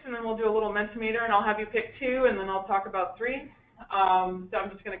 topics, and then we'll do a little Mentimeter, and I'll have you pick 2, and then I'll talk about 3. So I'm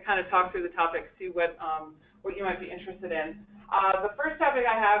just going to kind of talk through the topics, see what you might be interested in. The first topic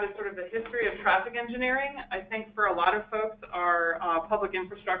I have is sort of the history of traffic engineering. I think for a lot of folks, our public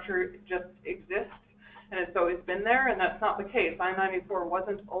infrastructure just exists, and it's always been there, and that's not the case. I-94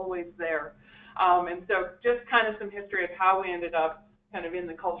 wasn't always there. And so just kind of some history of how we ended up kind of in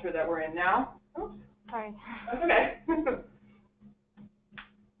the culture that we're in now. Oops. Sorry. That's okay.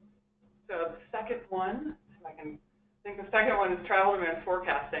 So the second one, if I can think, the second one is travel demand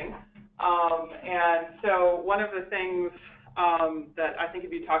forecasting. And so one of the things that I think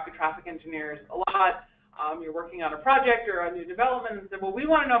if you talk to traffic engineers a lot, you're working on a project or a new development and say, well, we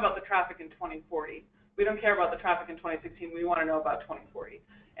want to know about the traffic in 2040. We don't care about the traffic in 2016. We want to know about 2040.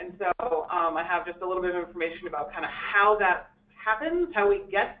 And so I have just a little bit of information about kind of how that happens, how we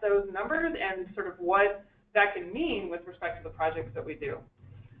get those numbers, and sort of what that can mean with respect to the projects that we do.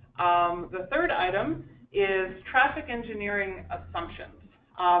 The third item is traffic engineering assumptions,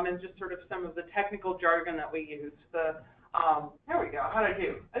 and just sort of some of the technical jargon that we use. There we go. How did I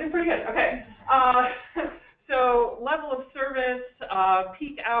do? I did pretty good. Okay. So level of service,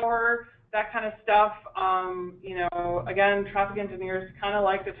 peak hour, that kind of stuff. You know, again, traffic engineers kind of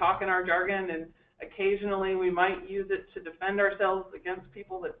like to talk in our jargon, and occasionally we might use it to defend ourselves against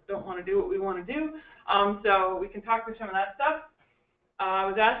people that don't want to do what we want to do. So we can talk through some of that stuff. I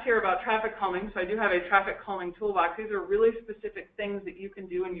was asked here about traffic calming, so I do have a traffic calming toolbox. These are really specific things that you can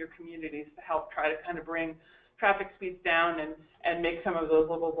do in your communities to help try to kind of bring traffic speeds down and make some of those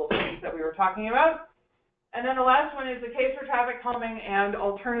livable things that we were talking about. And then the last one is the case for traffic calming and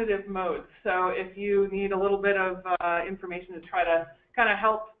alternative modes. So if you need a little bit of information to try to kind of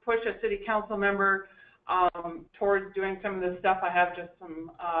help push a city council member towards doing some of this stuff, I have just some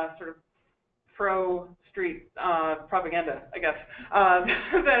sort of pro-street propaganda, I guess,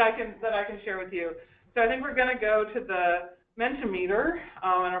 that I can share with you. So I think we're going to go to the Mentimeter.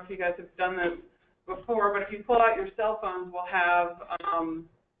 I don't know if you guys have done this before, but if you pull out your cell phones, we'll have,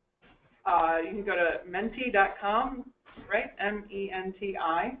 you can go to menti.com, right,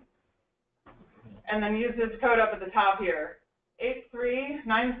 M-E-N-T-I, and then use this code up at the top here,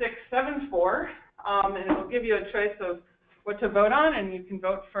 839674, and it will give you a choice of what to vote on, and you can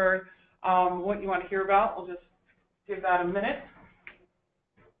vote for what you want to hear about. We'll just give that a minute.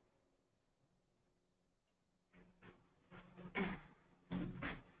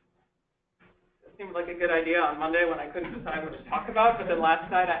 It seemed like a good idea on Monday when I couldn't decide what to talk about, but then last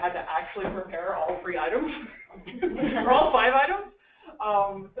night I had to actually prepare all 3 items, or all 5 items.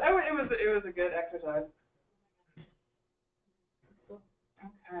 So it was a good exercise.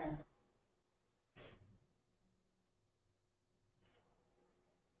 Okay.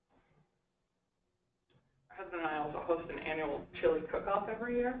 My husband and I also host an annual chili cook-off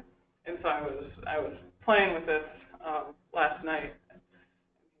every year, and so I was playing with this last night.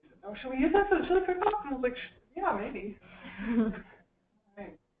 Oh, should we use that for the chili cook-off? And I was like, yeah, maybe.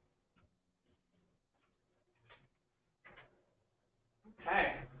 Right.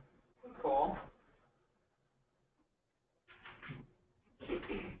 Okay, cool.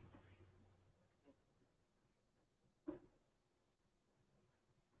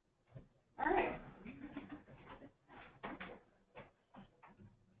 All right.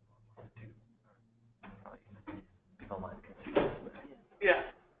 Yeah.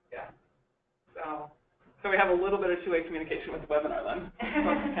 Yeah. So we have a little bit of two-way communication with the webinar then.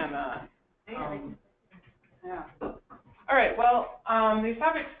 Folks can, yeah. All right. Well, these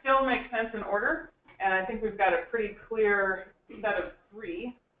topics still make sense in order, and I think we've got a pretty clear set of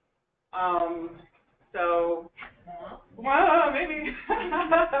 3. So, well, maybe.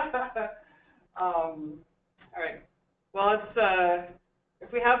 All right. Well,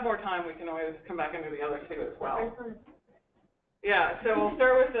 if we have more time, we can always come back into the other 2 as well. Yeah, so we'll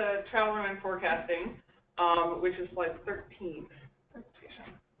start with the travel demand forecasting, which is slide 13.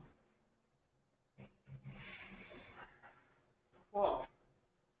 Whoa.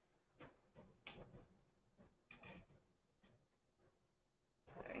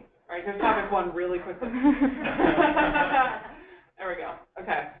 Okay. All right, here's topic 1 really quickly. There we go.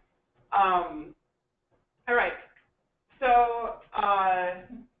 Okay. All right. So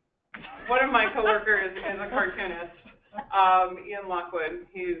one of my coworkers is a cartoonist, Ian Lockwood.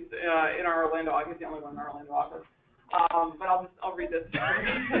 He's in our Orlando office. He's the only one in our Orlando office. But I'll read this back.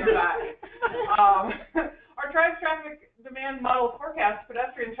 Our traffic demand model forecasts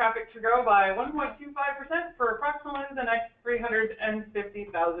pedestrian traffic to grow by 1.25% for approximately the next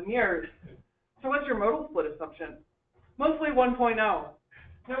 350,000 years. So what's your modal split assumption? Mostly 1.0.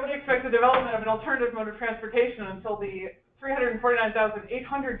 Nobody expects the development of an alternative mode of transportation until the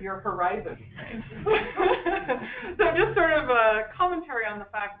 349,800 year horizon. So just sort of a commentary on the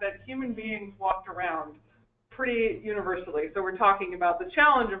fact that human beings walked around pretty universally. So we're talking about the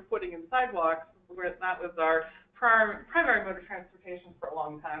challenge of putting in sidewalks, where that was our primary mode of transportation for a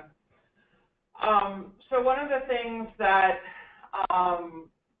long time. So one of the things that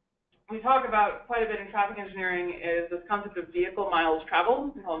we talk about quite a bit in traffic engineering is this concept of vehicle miles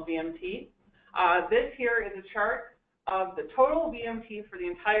traveled, called VMT. This here is a chart of the total VMT for the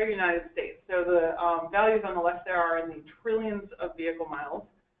entire United States. So the values on the left there are in the trillions of vehicle miles.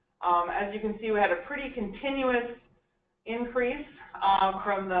 As you can see, we had a pretty continuous increase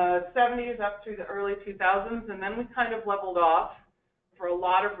from the 70s up through the early 2000s, and then we kind of leveled off for a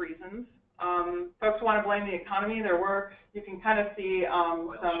lot of reasons. Folks want to blame the economy. You can kind of see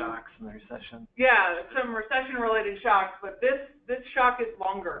oil shocks in the recession. Yeah, some recession-related shocks, but this shock is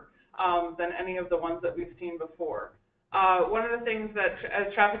longer than any of the ones that we've seen before. One of the things that,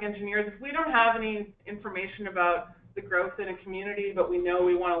 as traffic engineers, if we don't have any information about the growth in a community, but we know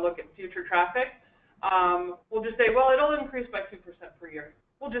we want to look at future traffic, we'll just say, well, it'll increase by 2% per year.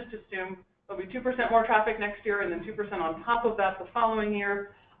 We'll just assume there'll be 2% more traffic next year, and then 2% on top of that the following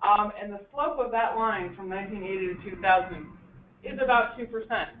year. And the slope of that line from 1980 to 2000 is about 2%.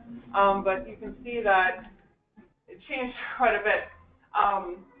 But you can see that it changed quite a bit.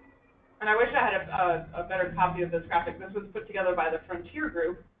 And I wish I had a better copy of this graphic. This was put together by the Frontier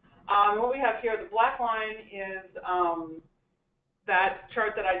Group. What we have here, the black line is that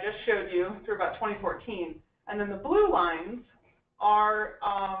chart that I just showed you through about 2014. And then the blue lines are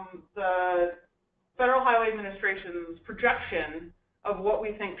the Federal Highway Administration's projection of what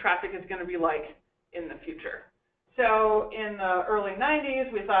we think traffic is going to be like in the future. So in the early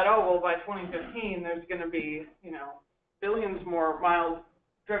 90s, we thought, oh, well, by 2015, there's going to be, billions more miles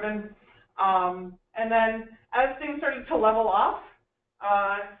driven. And then as things started to level off,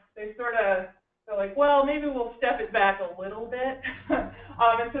 they're like, well, maybe we'll step it back a little bit.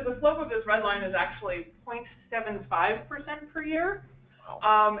 And so the slope of this red line is actually 0.75% per year.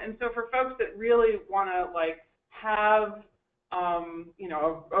 And so for folks that really want to have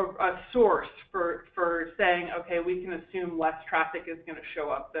a source for saying, okay, we can assume less traffic is going to show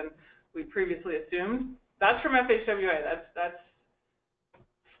up than we previously assumed. That's from FHWA. That's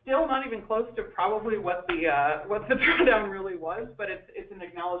still not even close to probably what the drawdown really was, but it's an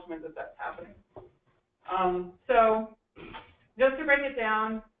acknowledgement that that's happening. So just to break it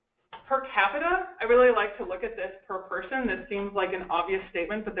down, per capita, I really like to look at this per person. This seems like an obvious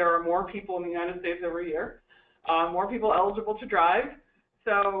statement, but there are more people in the United States every year. More people eligible to drive.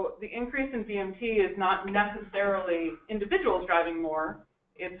 So the increase in VMT is not necessarily individuals driving more,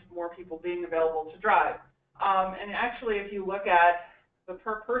 it's more people being available to drive. And actually, if you look at the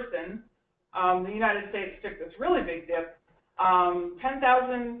per person, the United States took this really big dip.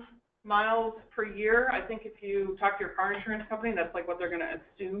 10,000 miles per year. I think if you talk to your car insurance company, that's like what they're going to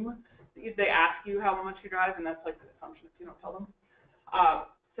assume. They ask you how much you drive, and that's like the assumption if you don't tell them.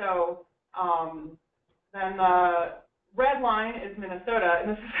 Then the red line is Minnesota,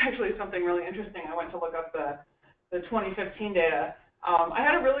 and this is actually something really interesting. I went to look up the 2015 data. I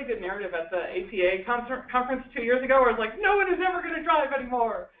had a really good narrative at the APA conference 2 years ago where I was like, no one is ever going to drive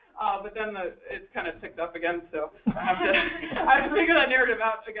anymore. But then it's kind of ticked up again, so I have to figure that narrative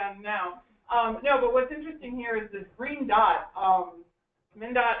out again now. No, but what's interesting here is this green dot.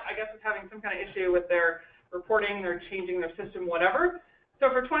 MnDOT, I guess, is having some kind of issue with their reporting. They're changing their system, whatever. So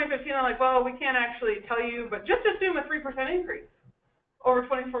for 2015, I'm like, well, we can't actually tell you, but just assume a 3% increase over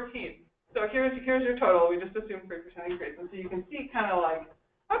 2014. So here's your total. We just assumed 3% increase. And so you can see kind of like,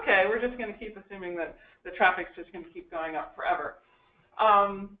 okay, we're just going to keep assuming that the traffic's just going to keep going up forever.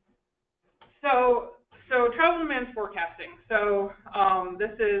 So travel demand forecasting. So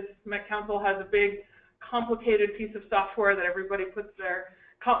this is, Met Council has a big complicated piece of software that everybody puts their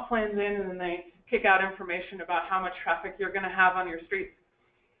comp plans in, and then they kick out information about how much traffic you're going to have on your streets.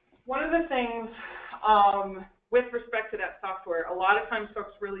 One of the things with respect to that software, a lot of times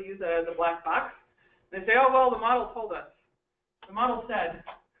folks really use it as a black box. They say, oh, well, the model told us. The model said,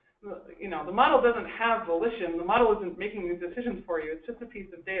 you know, the model doesn't have volition. The model isn't making these decisions for you. It's just a piece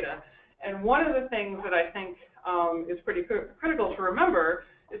of data. And one of the things that I think is pretty critical to remember,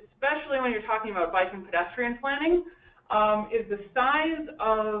 especially when you're talking about bike and pedestrian planning, is the size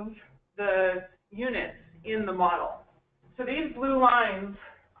of the units in the model. So these blue lines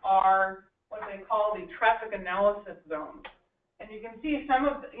are what they call the traffic analysis zones. And you can see some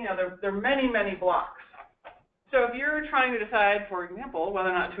of, you know, there are many, many blocks. So if you're trying to decide, for example, whether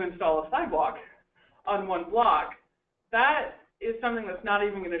or not to install a sidewalk on one block, that is something that's not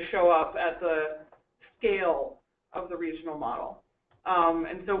even going to show up at the scale of the regional model.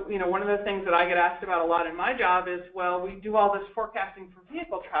 And so, you know, one of the things that I get asked about a lot in my job is, well, we do all this forecasting for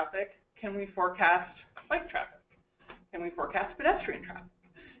vehicle traffic. Can we forecast bike traffic? Can we forecast pedestrian traffic?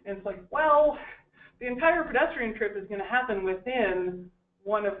 And it's like, well, the entire pedestrian trip is going to happen within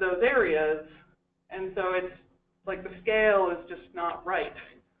one of those areas. And so it's like the scale is just not right.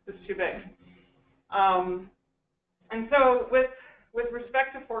 It's too big. And so with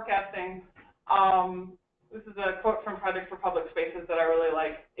respect to forecasting, this is a quote from Project for Public Spaces that I really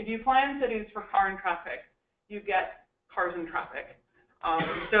like. If you plan cities for car and traffic, you get cars and traffic.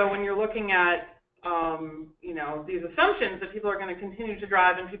 So when you're looking at, you know, these assumptions that people are going to continue to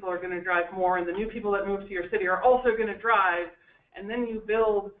drive and people are going to drive more, and the new people that move to your city are also going to drive, and then you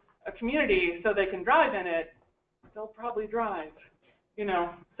build a community so they can drive in it, they'll probably drive, you know.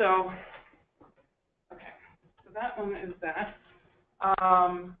 So, okay, so that one is that.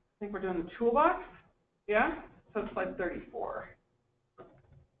 I think we're doing the toolbox. Yeah, so it's slide 34.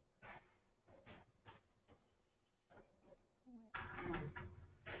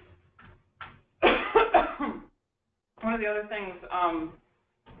 One of the other things,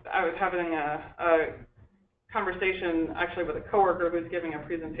 I was having a conversation actually with a coworker who was giving a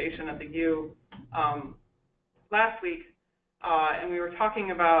presentation at the U last week, and we were talking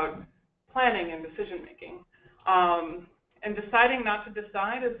about planning and decision making. And deciding not to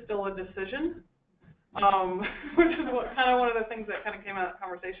decide is still a decision. Which is kind of one of the things that kind of came out of the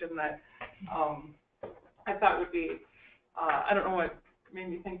conversation that I thought would be, I don't know what made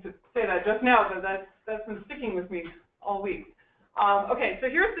me think to say that just now, but that's been sticking with me all week. Okay, so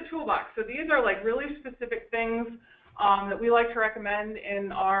here's the toolbox. So these are like really specific things that we like to recommend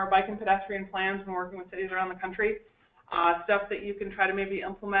in our bike and pedestrian plans when working with cities around the country. Stuff that you can try to maybe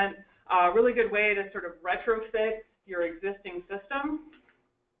implement. A really good way to sort of retrofit your existing system.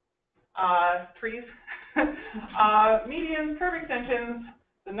 Trees, medians, curb extensions,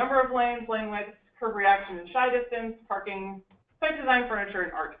 the number of lanes, lane widths, curb reaction and shy distance, parking, site design, furniture,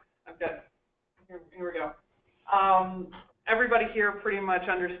 and art. I've got, here we go. Everybody here pretty much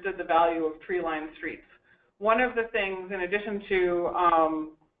understood the value of tree-lined streets. One of the things, in addition to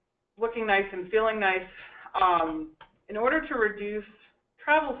looking nice and feeling nice, in order to reduce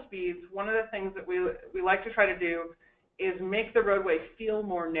travel speeds, one of the things that we like to try to do is make the roadway feel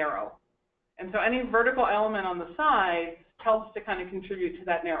more narrow. And so any vertical element on the side helps to kind of contribute to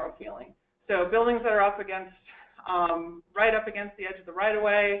that narrow feeling. So buildings that are up against, right up against the edge of the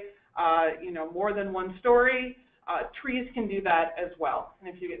right-of-way, you know, more than one story, trees can do that as well. And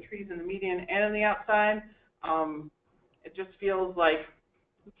if you get trees in the median and in the outside, it just feels like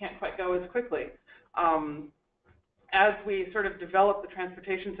we can't quite go as quickly. As we sort of develop the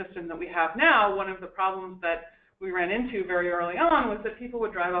transportation system that we have now, one of the problems that we ran into very early on was that people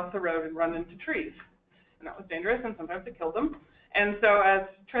would drive off the road and run into trees. And that was dangerous, and sometimes it killed them. And so as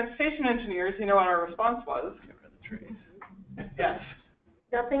transportation engineers, you know what our response was? Get rid of the trees. Yes.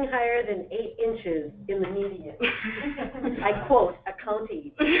 Nothing higher than 8 inches in the median. I quote, a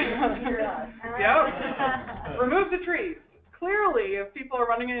county. Yep. Remove the trees. Clearly, if people are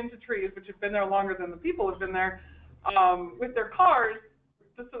running into trees, which have been there longer than the people have been there, with their cars,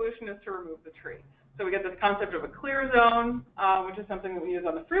 the solution is to remove the tree. So we get this concept of a clear zone, which is something that we use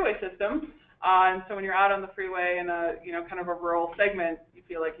on the freeway system. And so when you're out on the freeway in a, you know, kind of a rural segment, you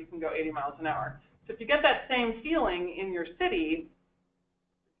feel like you can go 80 miles an hour. So if you get that same feeling in your city,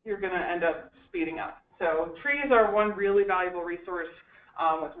 you're going to end up speeding up. So trees are one really valuable resource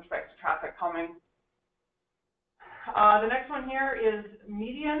with respect to traffic calming. The next one here is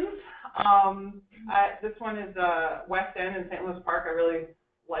medians. This one is West End in St. Louis Park. I really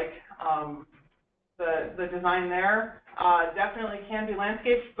like the design there. Definitely can be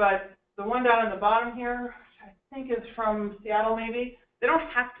landscapes, but the one down on the bottom here, which I think is from Seattle maybe, they don't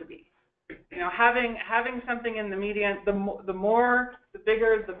have to be. You know, having something in the median, the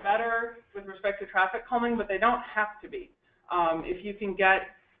bigger, the better with respect to traffic calming, but they don't have to be. If you can get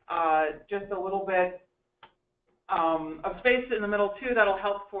just a little bit of space in the middle too, that'll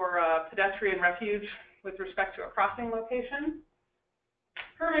help for pedestrian refuge with respect to a crossing location.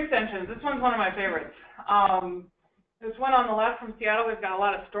 Curb extensions, this one's one of my favorites. This one on the left from Seattle, we've got a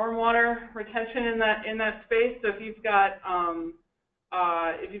lot of stormwater retention in that space. So if you've got some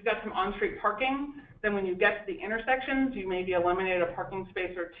on-street parking, then when you get to the intersections, you maybe eliminate a parking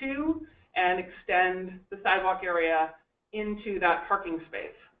space or two and extend the sidewalk area into that parking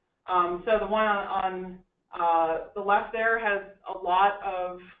space. So the one on the left there has a lot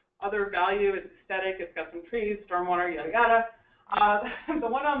of other value. It's aesthetic. It's got some trees, stormwater, yada yada. The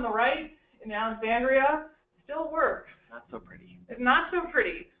one on the right in Alexandria still works. Not so pretty. It's not so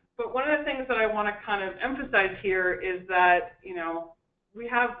pretty. But one of the things that I want to kind of emphasize here is that, you know, we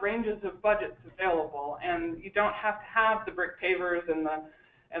have ranges of budgets available, and you don't have to have the brick pavers and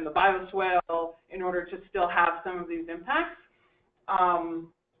the bioswale in order to still have some of these impacts.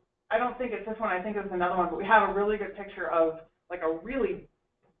 I don't think it's this one. I think it's another one, but we have a really good picture of like a really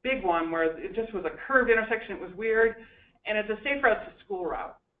big one where it just was a curved intersection. It was weird, and it's a safe route to school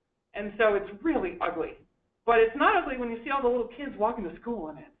route, and so it's really ugly. But it's not ugly when you see all the little kids walking to school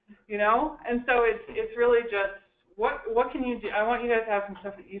in it, you know. And so it's really just what can you do? I want you guys to have some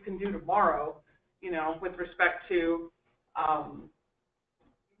stuff that you can do tomorrow, you know, with respect to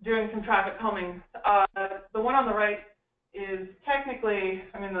doing some traffic calming. The one on the right is technically,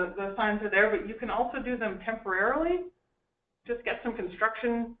 I mean, the signs are there, but you can also do them temporarily. Just get some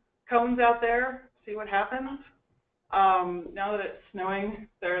construction cones out there, see what happens. Now that it's snowing,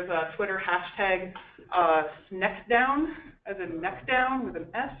 there's a Twitter hashtag SneckDown, as in neck down with an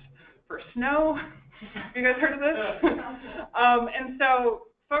S for snow. Have you guys heard of this? And so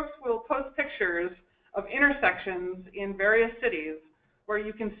folks will post pictures of intersections in various cities where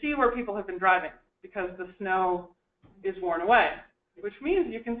you can see where people have been driving because the snow is worn away, which means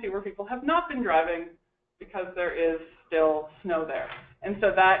you can see where people have not been driving because there is still snow there. And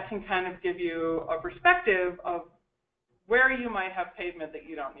so that can kind of give you a perspective of where you might have pavement that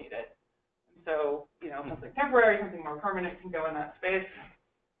you don't need it. And so, you know, something temporary, something more permanent can go in that space.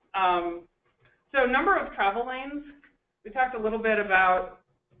 So number of travel lanes, we talked a little bit about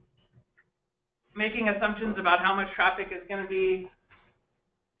making assumptions about how much traffic is going to be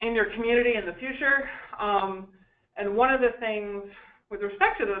in your community in the future. And one of the things with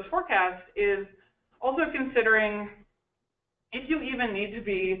respect to those forecasts is also considering if you even need to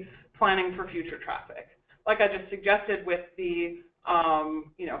be planning for future traffic. Like I just suggested with the,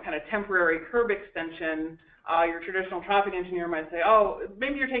 you know, kind of temporary curb extension, your traditional traffic engineer might say, oh,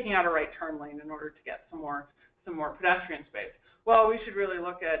 maybe you're taking out a right turn lane in order to get some more pedestrian space. Well, we should really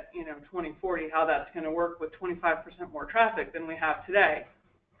look at, you know, 2040, how that's going to work with 25% more traffic than we have today.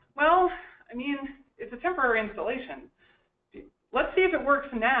 Well, I mean, it's a temporary installation. Let's see if it works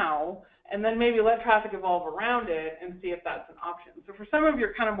now, and then maybe let traffic evolve around it and see if that's an option. So for some of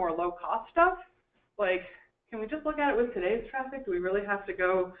your kind of more low-cost stuff, like, can we just look at it with today's traffic? Do we really have to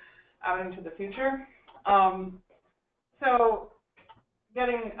go out into the future? So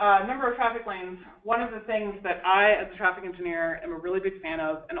getting a number of traffic lanes, one of the things that I, as a traffic engineer, am a really big fan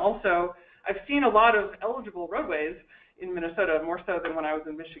of, and also I've seen a lot of eligible roadways in Minnesota, more so than when I was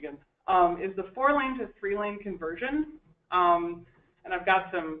in Michigan, is the 4-lane to 3-lane conversion. And I've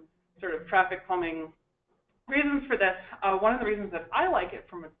got some sort of traffic calming reasons for this. One of the reasons that I like it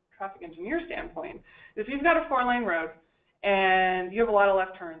from a traffic engineer standpoint is if you've got a 4-lane road and you have a lot of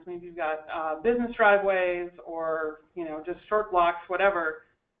left turns, maybe you've got business driveways or, you know, just short blocks, whatever,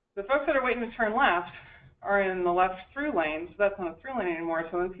 the folks that are waiting to turn left are in the left through lane, so that's not a 3-lane anymore.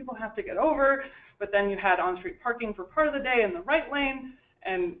 So when people have to get over, but then you had on-street parking for part of the day in the right lane,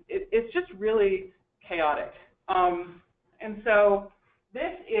 and it's just really chaotic. And so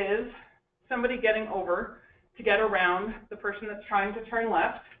this is somebody getting over to get around the person that's trying to turn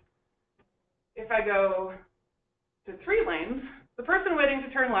left. If I go to 3 lanes, the person waiting to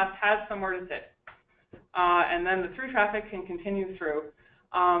turn left has somewhere to sit. And then the through traffic can continue through.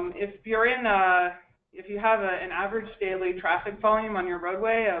 If you're in if you have an average daily traffic volume on your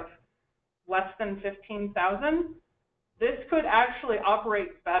roadway of less than 15,000, this could actually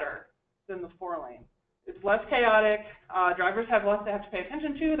operate better than the 4-lane. It's less chaotic. Drivers have less they have to pay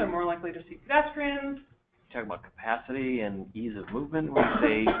attention to. They're more likely to see pedestrians. You talk about capacity and ease of movement when you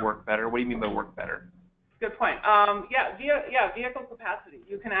say work better. What do you mean by work better? Good point. Vehicle capacity.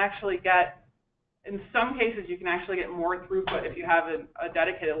 You can actually get, in some cases, you can actually get more throughput if you have a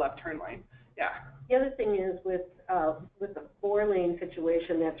dedicated left turn lane. Yeah. The other thing is with the 4-lane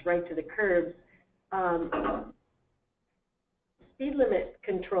situation that's right to the curbs, speed limit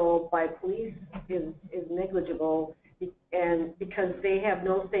control by police is negligible, and because they have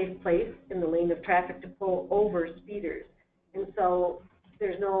no safe place in the lane of traffic to pull over speeders. And so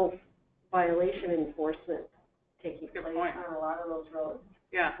there's no violation enforcement taking place on a lot of those roads.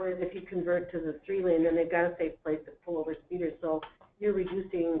 Yeah. Whereas if you convert to the 3-lane, then they've got a safe place to pull over speeders. So you're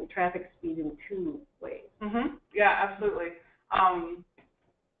reducing traffic speed in 2 ways. Mhm. Yeah, absolutely.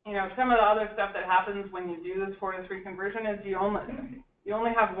 You know, some of the other stuff that happens when you do this 4-to-3 conversion is you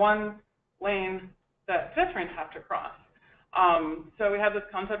only have one lane that pedestrians have to cross. So we have this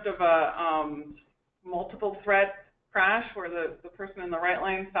concept of a multiple threat crash where the person in the right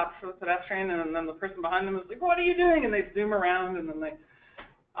lane stops for the pedestrian, and then the person behind them is like, "What are you doing?" And they zoom around, and then they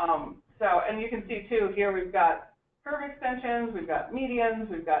and you can see too here we've got curb extensions, we've got medians,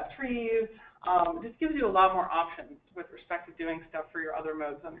 we've got trees. It just gives you a lot more options with respect to doing stuff for your other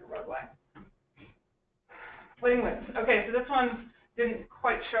modes on your roadway. Lane width. Okay, so this one didn't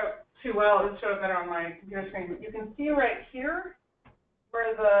quite show up too well. It showed up better on my computer screen. But you can see right here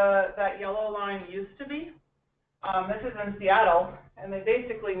where that yellow line used to be. This is in Seattle, and they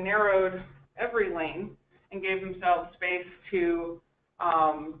basically narrowed every lane and gave themselves space to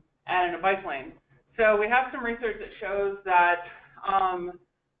add in a bike lane. So we have some research that shows that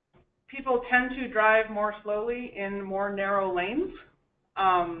people tend to drive more slowly in more narrow lanes.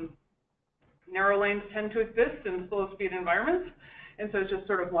 Narrow lanes tend to exist in slow speed environments, and so it's just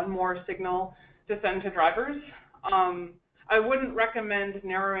sort of one more signal to send to drivers. I wouldn't recommend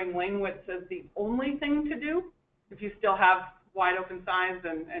narrowing lane widths as the only thing to do if you still have wide open signs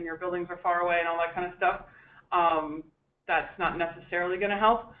and your buildings are far away and all that kind of stuff. That's not necessarily going to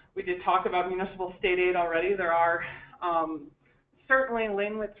help. We did talk about municipal state aid already. There are certainly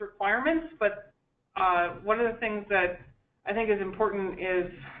lane width requirements, but one of the things that I think is important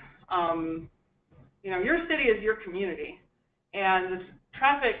is, you know, your city is your community, and the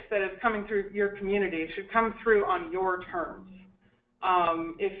traffic that is coming through your community should come through on your terms.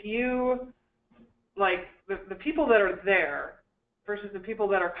 If you, like, the people that are there versus the people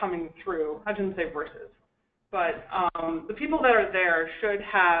that are coming through, I shouldn't say versus, but the people that are there should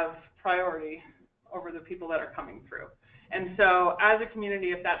have priority over the people that are coming through. And so as a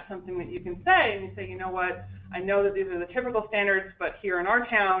community, if that's something that you can say, and you say, you know what, I know that these are the typical standards, but here in our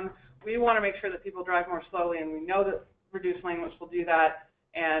town, we want to make sure that people drive more slowly, and we know that reduced lane widths will do that,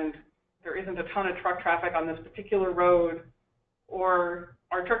 and there isn't a ton of truck traffic on this particular road, or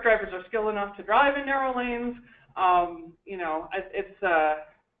our truck drivers are skilled enough to drive in narrow lanes. You know, it's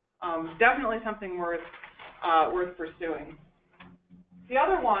definitely something worth pursuing. The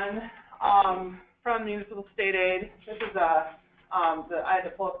other one from municipal state aid, this is I had to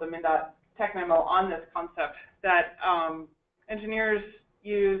pull up the MnDOT tech memo on this concept that engineers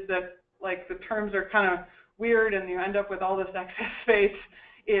use that, like, the terms are kind of weird and you end up with all this excess space,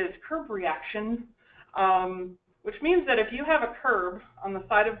 is curb reaction, which means that if you have a curb on the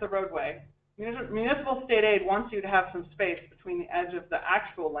side of the roadway, municipal state aid wants you to have some space between the edge of the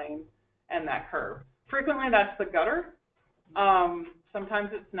actual lane and that curb. Frequently that's the gutter, sometimes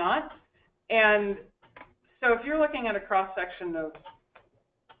it's not. And so if you're looking at a cross-section of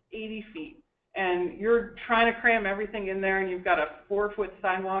 80 feet and you're trying to cram everything in there and you've got a 4-foot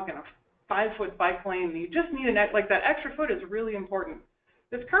sidewalk and a 5-foot bike lane, and you just need like that extra foot is really important.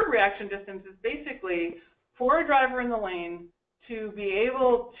 This curb reaction distance is basically for a driver in the lane to be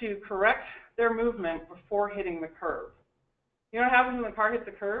able to correct their movement before hitting the curb. You know what happens when the car hits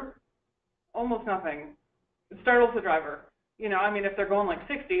the curb? Almost nothing. It startles the driver. You know, I mean, if they're going like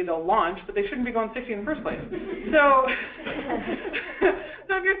 60, they'll launch, but they shouldn't be going 60 in the first place. So,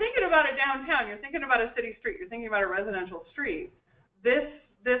 so if you're thinking about it downtown, you're thinking about a city street, you're thinking about a residential street,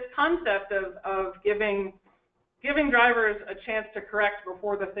 this concept of giving drivers a chance to correct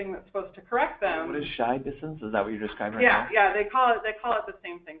before the thing that's supposed to correct them. What is shy distance? Is that what you're describing right now? Yeah, they call it the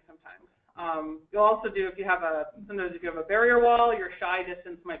same thing sometimes. You'll also do, sometimes if you have a barrier wall, your shy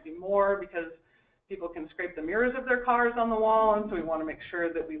distance might be more because people can scrape the mirrors of their cars on the wall, and so we want to make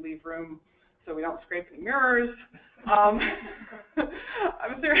sure that we leave room so we don't scrape any mirrors. I'm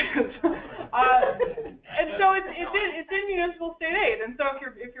serious. And so it's in municipal state aid. And so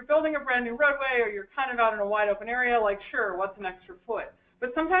if you're building a brand new roadway or you're kind of out in a wide open area, like, sure, what's an extra foot?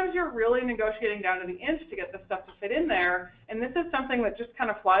 But sometimes you're really negotiating down to the inch to get the stuff to fit in there. And this is something that just kind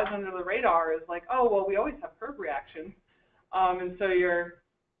of flies under the radar, is like, oh, well, we always have curb reaction. And so you're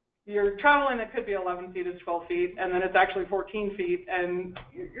traveling that could be 11 feet is 12 feet, and then it's actually 14 feet, and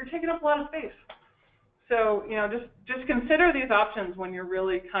you're taking up a lot of space. So, you know, just consider these options when you're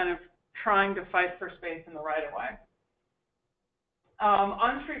really kind of trying to fight for space in the right-of-way.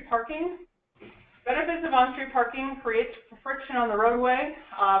 On-street parking. Benefits of on-street parking: creates friction on the roadway,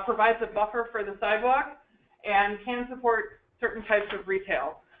 provides a buffer for the sidewalk, and can support certain types of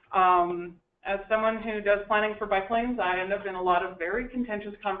retail. As someone who does planning for bike lanes, I end up in a lot of very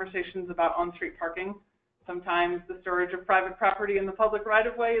contentious conversations about on-street parking. Sometimes the storage of private property in the public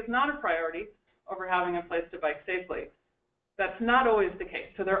right-of-way is not a priority over having a place to bike safely. That's not always the case.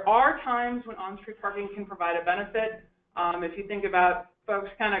 So there are times when on-street parking can provide a benefit. If you think about folks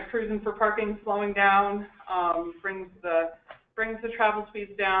kind of cruising for parking, slowing down, brings the travel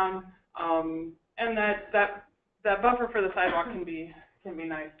speeds down, and that buffer for the sidewalk can be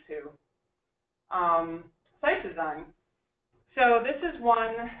nice too. Site design. So this is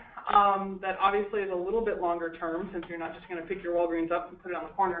one that obviously is a little bit longer term, since you're not just going to pick your Walgreens up and put it on the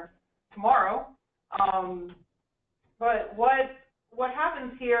corner tomorrow. But what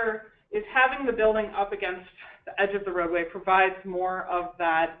happens here is having the building up against the edge of the roadway provides more of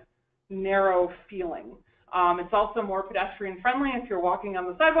that narrow feeling. It's also more pedestrian friendly. If you're walking on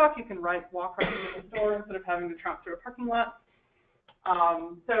the sidewalk, you can walk right into the store instead of having to tromp through a parking lot.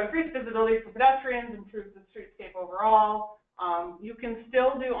 So increased visibility for pedestrians, improves the streetscape overall. You can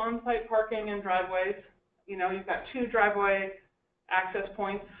still do on-site parking in driveways. You know, you've got 2 driveway access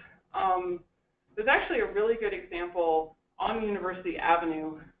points. There's actually a really good example on University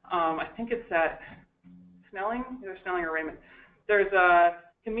Avenue. I think it's at Snelling, either Snelling or Raymond. There's a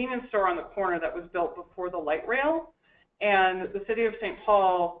convenience store on the corner that was built before the light rail, and the city of St.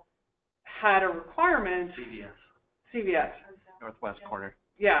 Paul had a requirement. CVS. Northwest corner.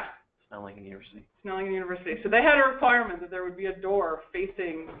 Yeah. Snelling and University. Snelling and University. So they had a requirement that there would be a door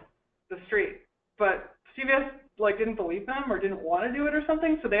facing the street, but CVS didn't believe them or didn't want to do it or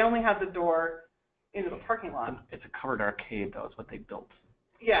something, so they only had the door into the parking lot. It's a covered arcade, though, is what they built.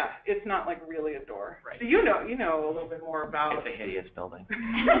 Yeah, it's not really a door. Right. So you know a little bit more about. It's a hideous building.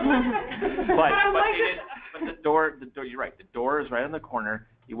 but the door, you're right. The door is right on the corner.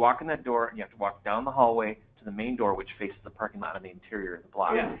 You walk in that door, and you have to walk down the hallway to the main door, which faces the parking lot on the interior of the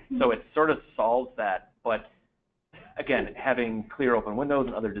block. Yeah. So it sort of solves that. But again, having clear open windows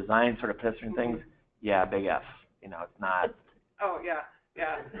and other design sort of pedestrian things, yeah, big F. You know, it's not. Oh yeah.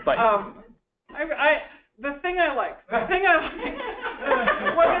 But the thing I like was that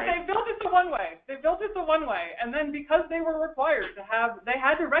they built it the one way. They built it the one way, and then because they were required to they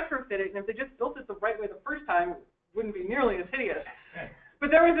had to retrofit it, and if they just built it the right way the first time, it wouldn't be nearly as hideous.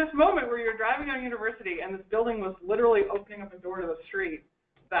 But there was this moment where you're driving on University, and this building was literally opening up a door to the street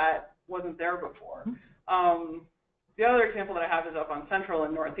that wasn't there before. The other example that I have is up on Central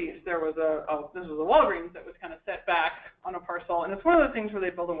and Northeast. There was this was a Walgreens that was kind of set back on a parcel, and it's one of those things where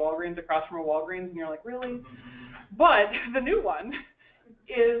they build a Walgreens across from a Walgreens, and you're like, really? But the new one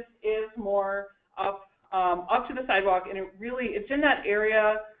is more up to the sidewalk, and it's in that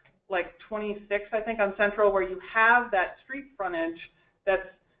area, 26, I think, on Central, where you have that street frontage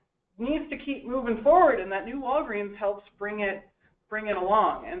that needs to keep moving forward, and that new Walgreens helps bring it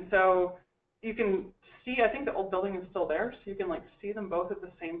along. And so you can see, I think the old building is still there, so you can see them both at the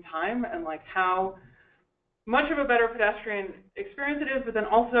same time, and how much of a better pedestrian experience it is, but then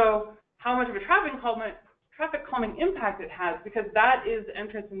also how much of a traffic calming impact it has, because that is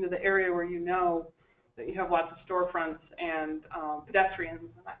entrance into the area where you know that you have lots of storefronts and pedestrians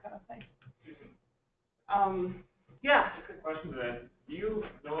and that kind of thing. Yeah. Just a question to that. Do you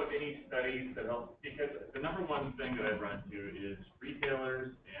know of any studies that help? Because the number one thing that I've run into is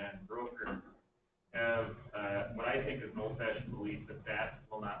retailers and brokers have what I think is an old-fashioned belief that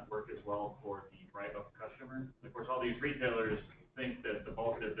will not work as well for the drive-up customer. Of course, all these retailers think that the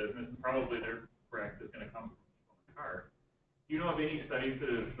bulk of their business, probably they're correct, is going to come from the car. Do you know of any studies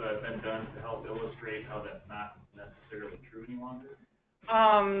that have been done to help illustrate how that's not necessarily true any longer?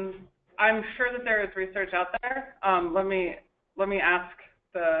 I'm sure that there is research out there. Let me ask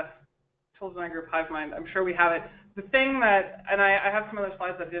the Tools in My Group HiveMind. I'm sure we have it. The thing that, and I have some other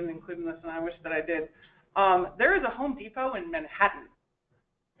slides that I didn't include in this, and I wish that I did. There is a Home Depot in Manhattan.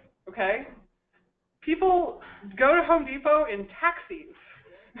 Okay? People go to Home Depot in taxis.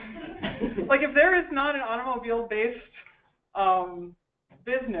 If there is not an automobile-based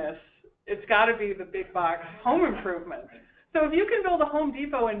business, it's got to be the big box home improvement. So if you can build a Home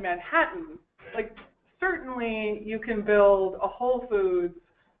Depot in Manhattan, certainly you can build a Whole Foods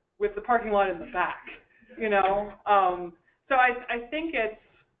with the parking lot in the back, So I think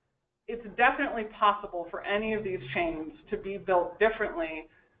it's definitely possible for any of these chains to be built differently.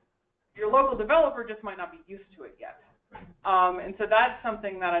 Your local developer just might not be used to it yet. And so that's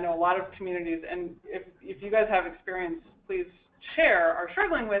something that I know a lot of communities, and if you guys have experience, please share are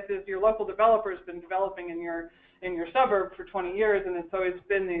struggling with is your local developer's been developing in your suburb for 20 years, and it's always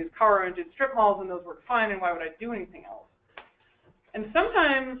been these car-oriented strip malls, and those work fine, and why would I do anything else? And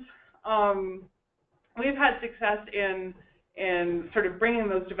sometimes we've had success in sort of bringing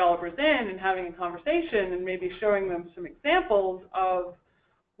those developers in and having a conversation and maybe showing them some examples of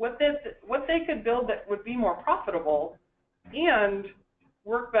what they could build that would be more profitable and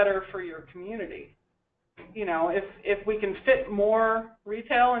work better for your community. You know, if we can fit more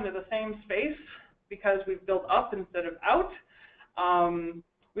retail into the same space because we've built up instead of out.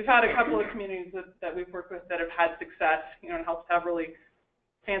 We've had a couple of communities that we've worked with that have had success. You know, it helps to have really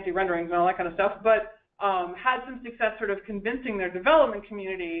fancy renderings and all that kind of stuff, but had some success sort of convincing their development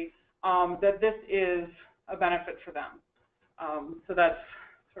community that this is a benefit for them. So that's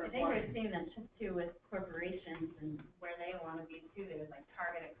sort of I think we're seeing that just too with corporations and where they want to be too. There's like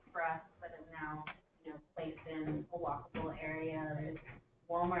Target Express that is now, you know, placed in a walkable area. There's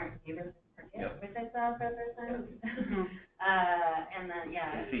Walmart neighborhood market, which I saw for the first time. And then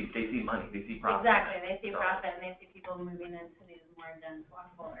They see money, they see profit. Exactly, they see profit, and they see people moving into these more dense,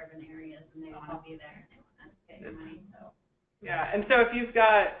 walkable urban areas, and they want to be there, and they want to get money. So. Yeah, and so if you've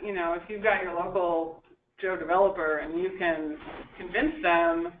got, you know, your local Joe developer and you can convince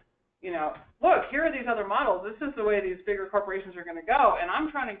them, you know, look, here are these other models. This is the way these bigger corporations are going to go, and I'm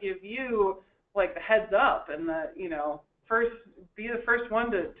trying to give you like the heads up and the, you know, be the first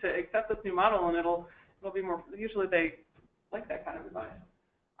one to accept this new model, and it'll be more. Usually they like that kind of advice.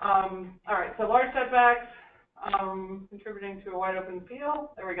 All right, so large setbacks, contributing to a wide open field.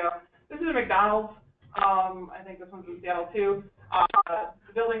 There we go. This is a McDonald's. I think this one's in Seattle too.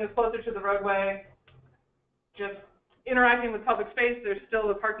 The building is closer to the roadway. Just interacting with public space. There's still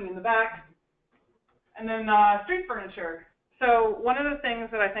the parking in the back. And then street furniture. So one of the things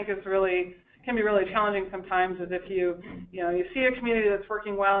that I think is can be really challenging sometimes is if you see a community that's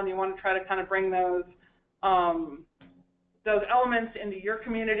working well and you want to try to kind of bring those elements into your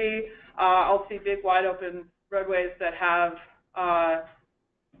community. I'll see big wide open roadways that have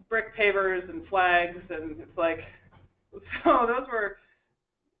brick pavers and flags, and it's like, so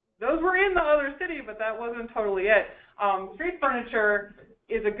those were in the other city, but that wasn't totally it. Street furniture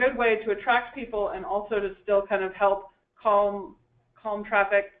is a good way to attract people and also to still kind of help calm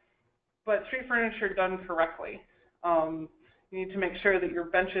traffic, but street furniture done correctly. You need to make sure that your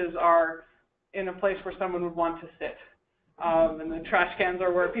benches are in a place where someone would want to sit. And the trash cans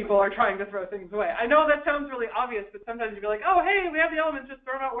are where people are trying to throw things away. I know that sounds really obvious, but sometimes you'd be like, oh, hey, we have the elements, just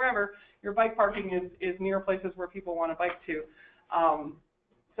throw them out wherever. Your bike parking is near places where people want to bike to.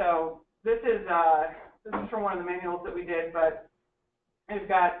 So this is from one of the manuals that we did, but we've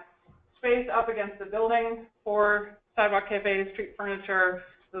got space up against the building for sidewalk cafes, street furniture,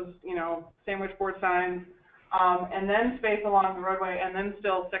 those, you know, sandwich board signs, and then space along the roadway, and then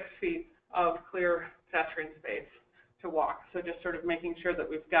still 6 feet of clear pedestrian space to walk. So just sort of making sure that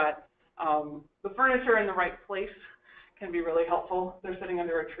we've got the furniture in the right place can be really helpful. They're sitting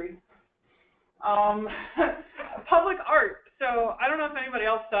under a tree. Public art. So I don't know if anybody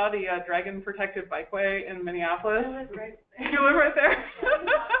else saw the dragon protected bikeway in Minneapolis. That was great. You live right there?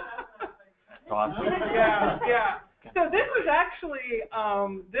 Awesome. Yeah. So this was actually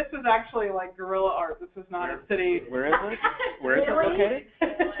like guerrilla art. This was not a city. Where is it? Where is it located?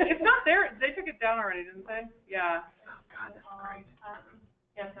 It's not there. They took it down already, didn't they? Yeah. Oh God, that's great.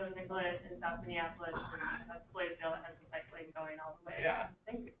 Yeah, so Nicholas in South Minneapolis, and that's Floydville that has the cycling going all the way. Yeah. I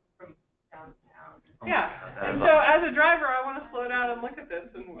think from downtown. Yeah. And so as a driver, I want to slow down and look at this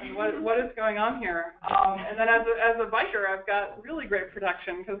and what is going on here. And then as a biker, I've got really great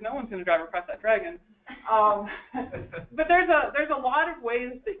protection because no one's going to drive across that dragon. But there's a lot of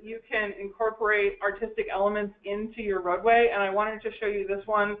ways that you can incorporate artistic elements into your roadway, and I wanted to show you this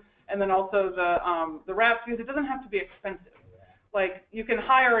one, and then also the wraps, because it doesn't have to be expensive. Like, you can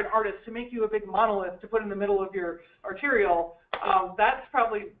hire an artist to make you a big monolith to put in the middle of your arterial. That's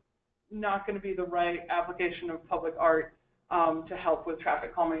probably not going to be the right application of public art to help with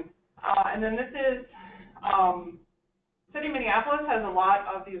traffic calming. And then this is, City of Minneapolis has a lot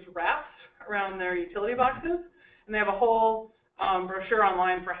of these wraps around their utility boxes, and they have a whole brochure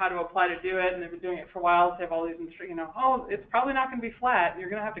online for how to apply to do it, and they've been doing it for a while. So they have all these, you know, oh, it's probably not going to be flat. You're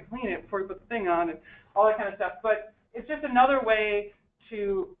going to have to clean it before you put the thing on, and all that kind of stuff. But it's just another way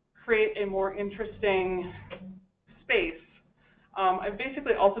to create a more interesting space. I've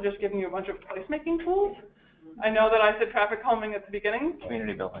basically also just given you a bunch of placemaking tools. I know that I said traffic calming at the beginning.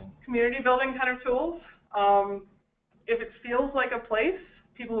 Community building. Community building kind of tools. If it feels like a place,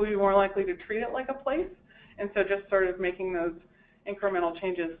 people will be more likely to treat it like a place. And so just sort of making those incremental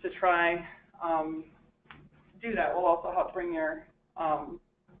changes to try do that will also help bring your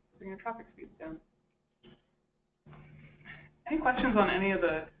traffic speeds down. Any questions on any of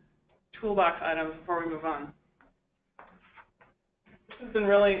the toolbox items before we move on? This has been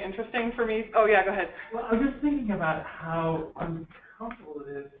really interesting for me. Oh yeah, go ahead. Well, I'm just thinking about how uncomfortable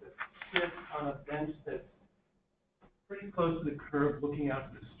it is to sit on a bench that's pretty close to the curb looking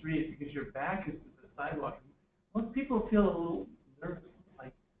out to the street because your back is to the sidewalk. Most people feel a little nervous,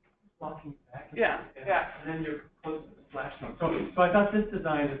 like walking back and then you're close to the splash zone. So I thought this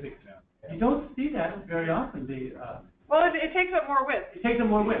design is, you don't see that very often. Well, it takes up more width. It takes up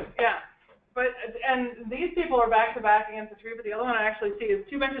more width. Yeah. But, and these people are back to back against the tree, but the other one I actually see is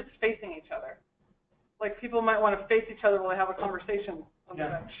two benches facing each other. Like people might want to face each other while they have a conversation on the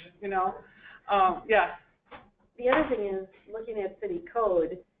bench, you know? Yeah. The other thing is, looking at city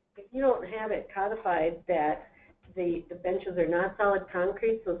code, if you don't have it codified that the benches are not solid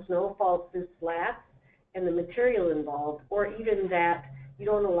concrete, so snow falls through slats, and the material involved, or even that you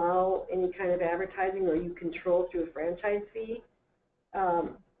don't allow any kind of advertising or you control through a franchise fee,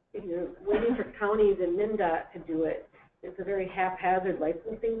 if you're waiting for counties and MnDOT to do it, it's a very haphazard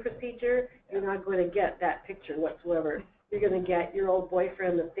licensing procedure. You're not going to get that picture whatsoever. You're going to get your old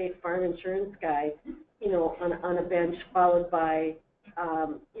boyfriend, the State Farm Insurance guy, you know, on a bench, followed by,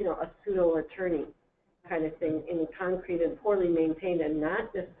 you know, a pseudo attorney kind of thing in concrete and poorly maintained and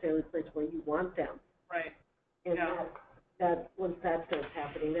not necessarily placed where you want them. Right. And that once that starts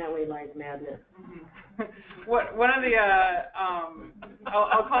happening, that way lies madness. Mm-hmm. One of the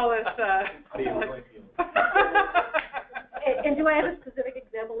I'll call this and do I have a specific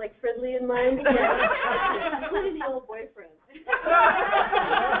example like Fridley in mind? Yeah. Including the old boyfriend.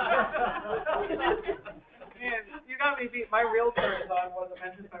 Man, you got me beat. My realtor is on one of the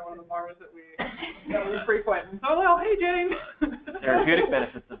benches by one of the bars that we frequent. And so, well, hey, Jane. Therapeutic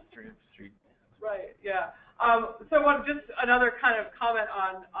benefits of street. Right, yeah. So just another kind of comment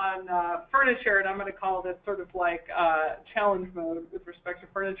on furniture, and I'm going to call this sort of like challenge mode with respect to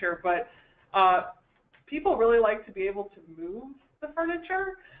furniture, but people really like to be able to move the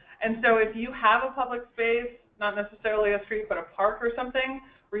furniture. And so if you have a public space, not necessarily a street, but a park or something,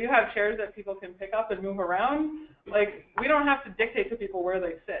 where you have chairs that people can pick up and move around, like, we don't have to dictate to people where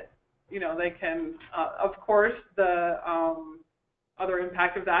they sit. You know, they can, of course, the other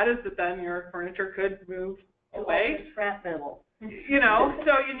impact of that is that then your furniture could move away. Scrap metal. You know,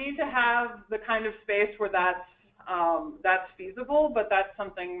 so you need to have the kind of space where that's feasible, but that's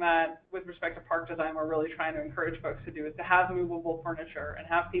something that, with respect to park design, we're really trying to encourage folks to do, is to have movable furniture and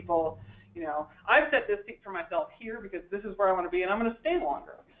have people, you know, I've set this seat for myself here because this is where I want to be and I'm going to stay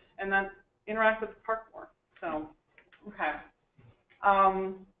longer, and then interact with the park more. So, okay.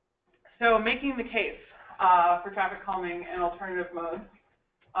 So making the case for traffic calming and alternative modes.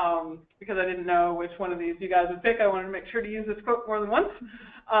 Because I didn't know which one of these you guys would pick, I wanted to make sure to use this quote more than once.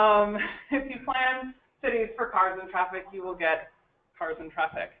 If you plan cities for cars and traffic, you will get cars and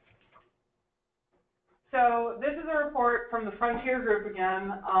traffic. So this is a report from the Frontier Group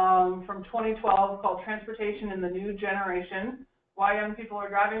again, from 2012, called Transportation in the New Generation, Why Young People Are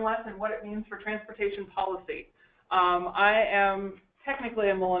Driving Less and What It Means for Transportation Policy. I am technically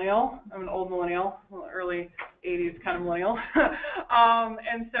a millennial. I'm an old millennial, early 80s kind of millennial.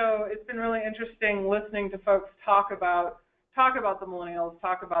 And so it's been really interesting listening to folks talk about the millennials,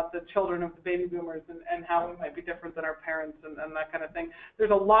 talk about the children of the baby boomers and how we might be different than our parents and that kind of thing.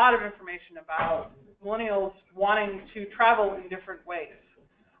 There's a lot of information about millennials wanting to travel in different ways.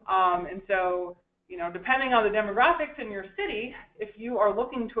 And so, you know, depending on the demographics in your city, if you are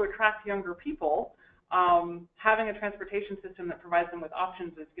looking to attract younger people, having a transportation system that provides them with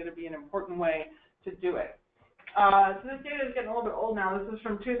options is going to be an important way to do it. So this data is getting a little bit old now. This is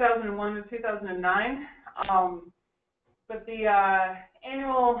from 2001 to 2009. But the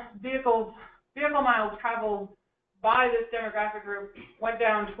annual vehicle miles traveled by this demographic group went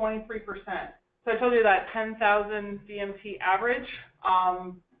down 23%. So I told you that 10,000 DMT average.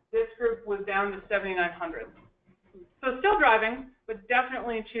 This group was down to 7,900. So still driving, but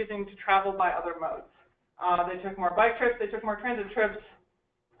definitely choosing to travel by other modes. They took more bike trips, they took more transit trips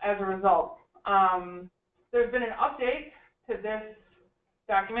as a result. There's been an update to this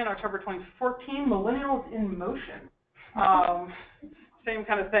document, October 2014, Millennials in Motion. Same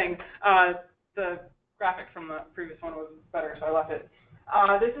kind of thing. The graphic from the previous one was better, so I left it.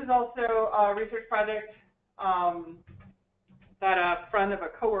 This is also a research project that a friend of a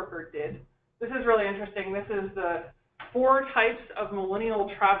coworker did. This is really interesting. This is the 4 types of millennial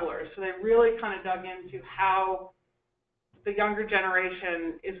travelers. So they really kind of dug into how the younger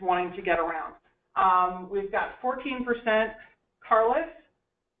generation is wanting to get around. We've got 14% carless,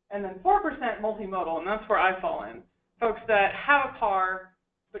 and then 4% multimodal, and that's where I fall in. Folks that have a car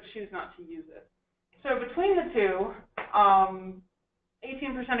but choose not to use it. So between the two,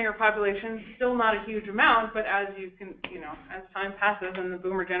 18% of your population, still not a huge amount, but as you can, as time passes and the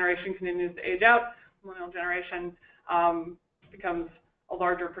boomer generation continues to age out, millennial generation becomes a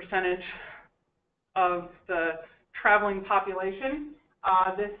larger percentage of the traveling population.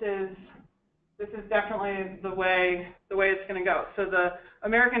 This is definitely the way it's going to go. So the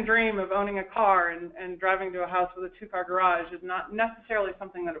American dream of owning a car and driving to a house with a 2-car garage is not necessarily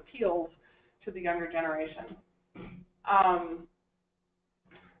something that appeals to the younger generation.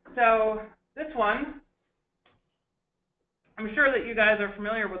 So this one, I'm sure that you guys are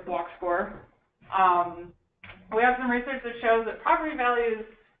familiar with Walk Score. We have some research that shows that property values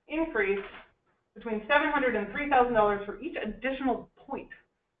increase between $700 and $3,000 for each additional point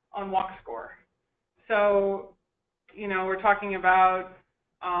on Walk Score. So, we're talking about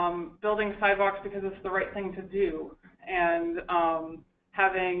building sidewalks because it's the right thing to do, and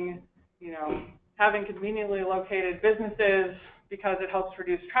having conveniently located businesses because it helps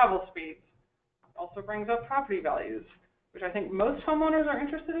reduce travel speeds. It also brings up property values, which I think most homeowners are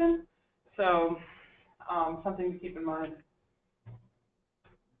interested in. So, something to keep in mind.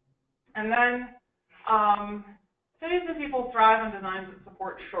 And then, cities and people thrive on designs that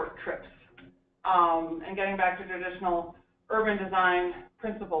support short trips. And getting back to traditional urban design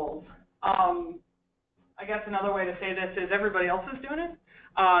principles, I guess another way to say this is everybody else is doing it.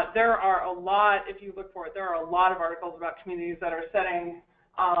 There are a lot, if you look for it, there are a lot of articles about communities that are setting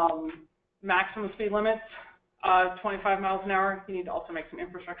maximum speed limits, 25 miles an hour. You need to also make some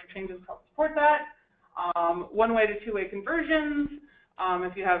infrastructure changes to help support that. One-way to two-way conversions.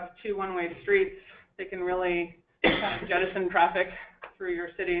 If you have two one-way streets, they can really kind of jettison traffic through your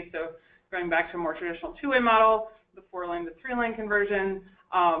city. So going back to a more traditional two-way model, the 4-lane to 3-lane conversion.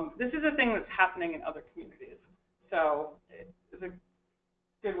 This is a thing that's happening in other communities. So it's a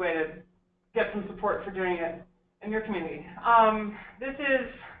good way to get some support for doing it in your community. This is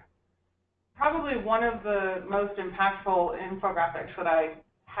probably one of the most impactful infographics that I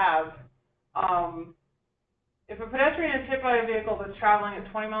have. If a pedestrian is hit by a vehicle that's traveling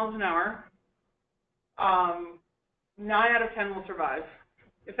at 20 miles an hour, 9 out of 10 will survive.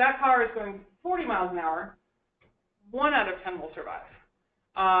 If that car is going 40 miles an hour, 1 out of 10 will survive.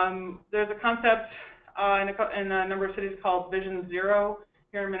 There's a concept in a number of cities called Vision Zero.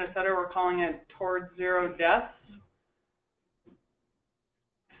 Here in Minnesota, we're calling it Towards Zero Deaths.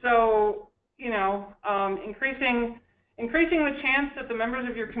 So, increasing the chance that the members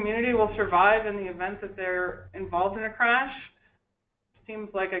of your community will survive in the event that they're involved in a crash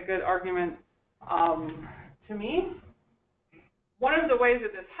seems like a good argument to me. One of the ways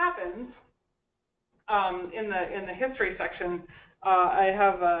that this happens, in the history section, I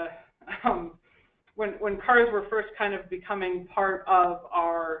have when cars were first kind of becoming part of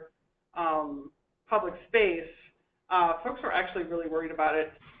our public space, folks were actually really worried about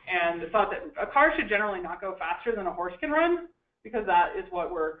it and thought that a car should generally not go faster than a horse can run, because that is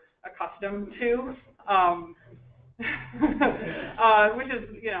what we're accustomed to, which is,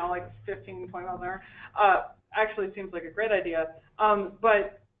 like 15, 20 miles an hour. Actually seems like a great idea.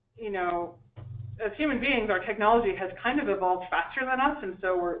 But, as human beings, our technology has kind of evolved faster than us, and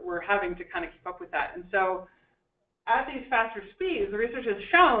so we're having to kind of keep up with that. And so at these faster speeds, the research has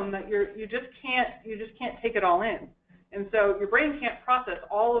shown that you just can't take it all in. And so your brain can't process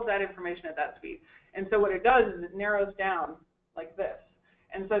all of that information at that speed. And so what it does is it narrows down like this.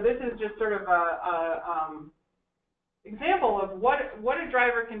 And so this is just sort of a example of what a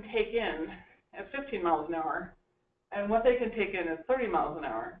driver can take in at 15 miles an hour and what they can take in at 30 miles an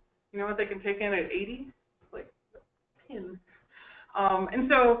hour. You know what they can take in at 80? Like a pin. And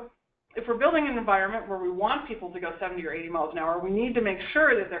so if we're building an environment where we want people to go 70 or 80 miles an hour, we need to make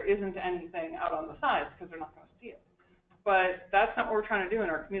sure that there isn't anything out on the sides because they're not going to see it. But that's not what we're trying to do in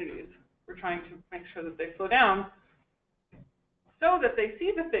our communities. We're trying to make sure that they slow down so that they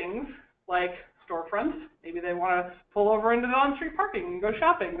see the things like storefronts. Maybe they want to pull over into the on-street parking and go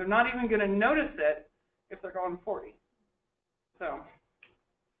shopping. They're not even going to notice it if they're going 40. So,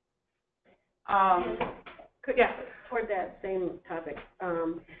 yeah. Toward that same topic.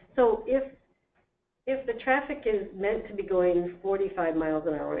 So if the traffic is meant to be going 45 miles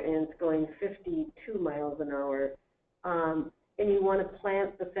an hour and it's going 52 miles an hour, and you want to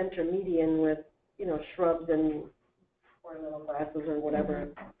plant the center median with, shrubs and or little grasses or whatever,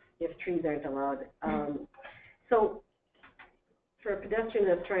 if trees aren't allowed. So for a pedestrian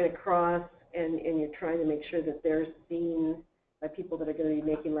that's trying to cross and you're trying to make sure that they're seen by people that are going to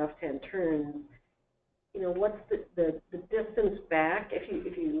be making left-hand turns, you know, what's the distance back,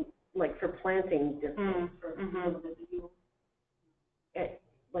 if you, like for planting distance, for people that you,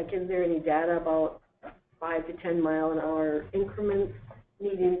 like, is there any data about 5 to 10 mile an hour increments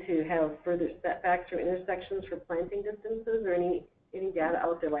needing to have further setbacks or intersections for planting distances, or any data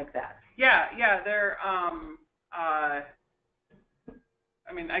out there like that? Yeah, there, I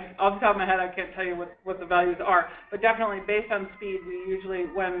mean, off the top of my head, I can't tell you what the values are, but definitely based on speed, we usually,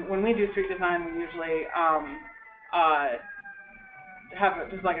 when we do street design, we usually have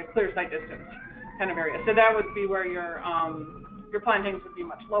just like a clear sight distance kind of area. So that would be where your plantings would be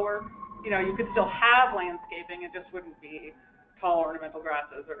much lower. You know, you could still have landscaping, it just wouldn't be tall ornamental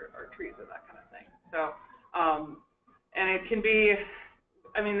grasses or trees or that kind of thing. So, and it can be,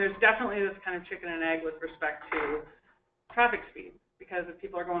 I mean, there's definitely this kind of chicken and egg with respect to traffic speed, because if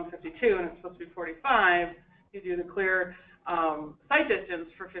people are going 52 and it's supposed to be 45, you do the clear sight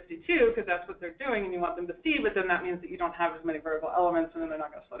distance for 52 because that's what they're doing and you want them to see, but then that means that you don't have as many vertical elements and then they're not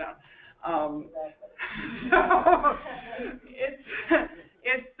going to slow down. So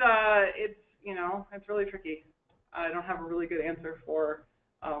it's you know, it's really tricky. I don't have a really good answer for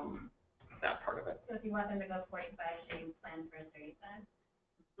that part of it. So if you want them to go 45, should you plan for 35?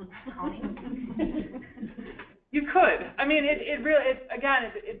 You could. I mean, it really,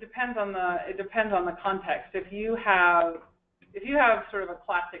 it depends on the context. If you have sort of a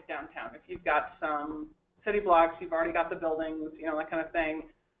classic downtown, if you've got some city blocks, you've already got the buildings, you know, that kind of thing,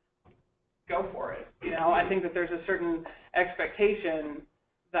 go for it. You know, I think that there's a certain expectation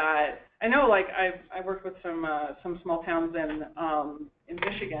that, I know, like, I've worked with some small towns in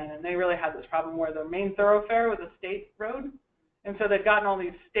Michigan, and they really had this problem where the main thoroughfare was a state road, and so they'd gotten all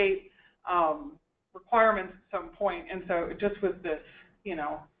these state requirements at some point, and so it just was this, you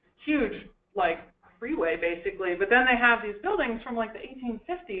know, huge, like, freeway, basically, but then they have these buildings from, like, the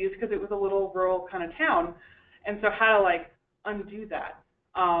 1850s, because it was a little rural kind of town, and so how to, like, undo that,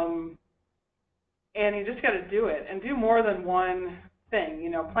 and you just got to do it, and do more than one thing, you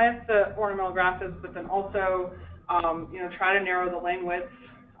know, plant the ornamental grasses, but then also, you know, try to narrow the lane width,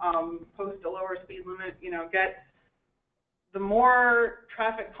 post a lower speed limit, you know, get the more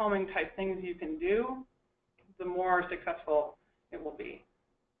traffic calming type things you can do, the more successful it will be.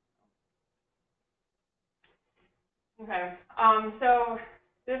 Okay, so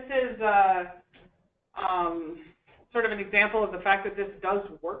this is sort of an example of the fact that this does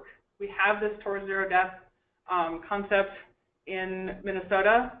work. We have this Towards Zero Death concept in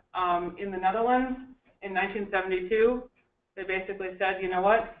Minnesota. In the Netherlands in 1972, they basically said, you know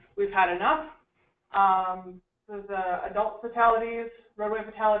what, we've had enough. There's adult fatalities, roadway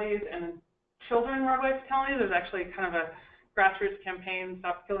fatalities, and children roadway fatalities. There's actually kind of a grassroots campaign,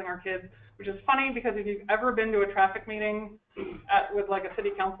 Stop Killing Our Kids, which is funny because if you've ever been to a traffic meeting with like a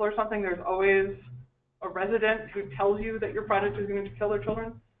city council or something, there's always a resident who tells you that your project is going to kill their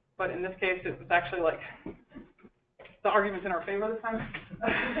children. But in this case, it was actually like the argument's in our favor this time.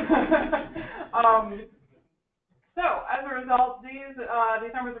 So as a result, these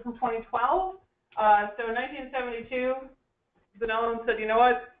numbers are from 2012. So in 1972, the Netherlands said, you know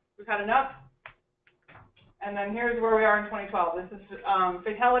what, we've had enough. And then here's where we are in 2012. This is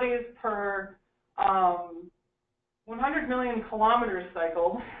fatalities per 100 million kilometers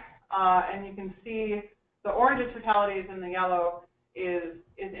cycled. And you can see the orange is fatalities and the yellow is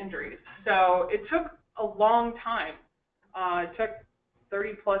injuries. So it took a long time. It took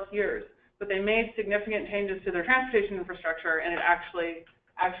 30 plus years, but they made significant changes to their transportation infrastructure, and it actually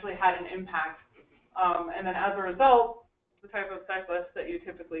had an impact. And then as a result, the type of cyclist that you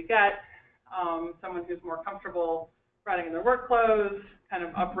typically get, someone who's more comfortable riding in their work clothes, kind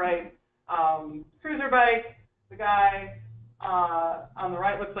of upright cruiser bike. The guy on the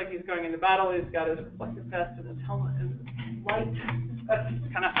right looks like he's going into battle. He's got his reflective vest and his helmet and his light. That's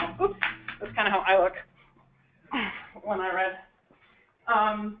kind of how I look when I read.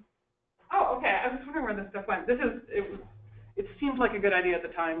 Oh, okay. I was wondering where this stuff went. It seemed like a good idea at the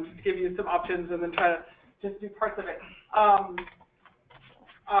time to give you some options and then try to just do parts of it.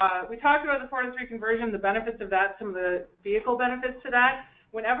 We talked about the 4-to-3 conversion, the benefits of that, some of the vehicle benefits to that.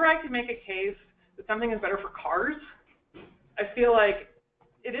 Whenever I can make a case that something is better for cars, I feel like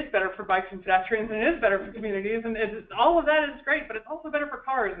it is better for bikes and pedestrians, and it is better for communities, and all of that is great, but it's also better for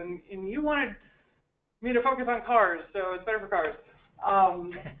cars, and you wanted me to focus on cars, so it's better for cars.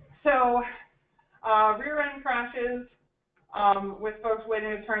 Rear-end crashes with folks waiting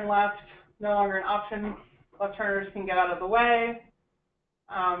to turn left, no longer an option. Left turners can get out of the way.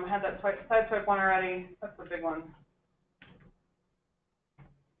 Had that side swipe one already. That's the big one.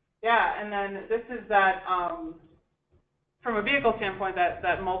 Yeah, and then this is that, from a vehicle standpoint,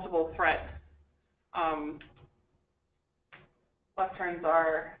 that multiple threat Left turns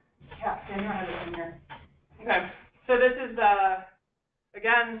are, yeah, Daniel has it in here. Okay, so this is,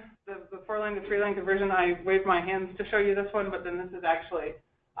 again, the 4-lane to 3-lane conversion. I waved my hands to show you this one, but then this is actually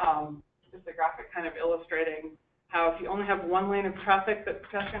just a graphic kind of illustrating how if you only have one lane of traffic that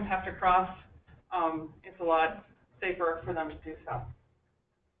pedestrians have to cross, it's a lot safer for them to do so.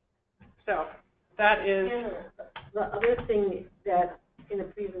 So that is... Yeah, the other thing that in the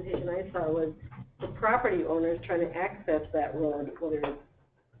presentation I saw was the property owners trying to access that road, whether it's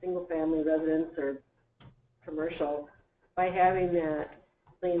single-family residence or commercial, by having that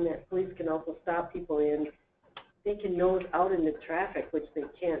lane that police can also stop people in. They can nose out into traffic, which they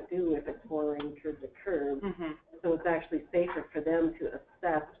can't do if it's 4-lane curb to curb. Mm-hmm. So it's actually safer for them to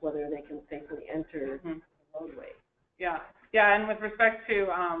assess whether they can safely enter Mm-hmm. the roadway. Yeah, yeah, and with respect to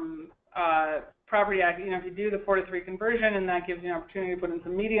property act, if you do the 4-to-3 conversion, and that gives you an opportunity to put in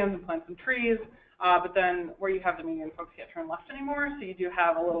some medians and plant some trees, but then where you have the median, folks can't turn left anymore, so you do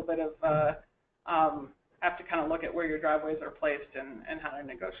have a little bit of, have to kind of look at where your driveways are placed and how to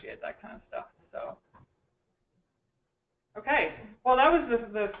negotiate that kind of stuff, so. Okay, well, that was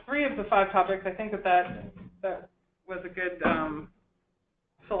the 3 of the 5 topics. I think that was a good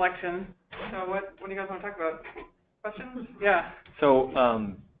selection. So what do you guys want to talk about? Questions? Yeah. So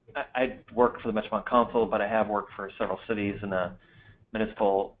I work for the Metropolitan Council, but I have worked for several cities in a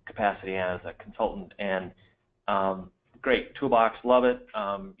municipal capacity as a consultant. And great, toolbox, love it.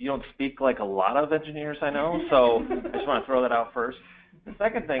 You don't speak like a lot of engineers I know, so I just want to throw that out first. The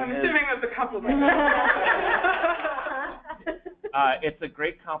second thing I'm is... assuming that's a compliment. It's a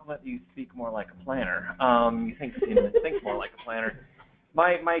great compliment that you speak more like a planner. You think more like a planner.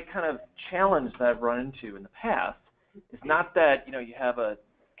 My kind of challenge that I've run into in the past is not that, you have a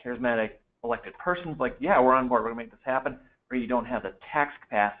charismatic elected person like, yeah, we're on board, we're going to make this happen, or you don't have the tax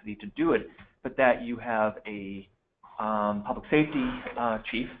capacity to do it, but that you have a public safety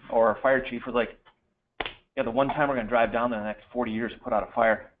chief or a fire chief who's like, yeah, the one time we're going to drive down there in the next 40 years to put out a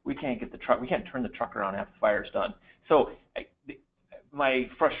fire, we can't turn the truck around after the fire's done. So my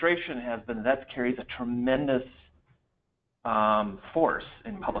frustration has been that carries a tremendous force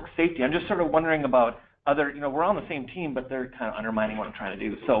in public safety. I'm just sort of wondering about other, we're on the same team, but they're kind of undermining what I'm trying to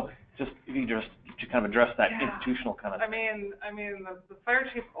do. So just, if you just to kind of address that institutional kind of. I mean, the fire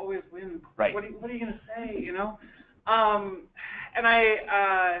chief always wins. Right. What are you going to say, And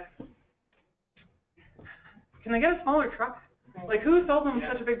can they get a smaller truck? Like, who sold them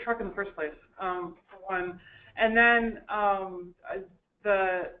such a big truck in the first place? For one, and then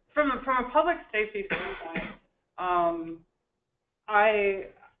from a public safety standpoint,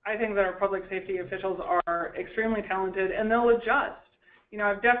 I think that our public safety officials are extremely talented, and they'll adjust.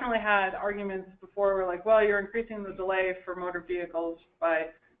 I've definitely had arguments before where, like, well, you're increasing the delay for motor vehicles by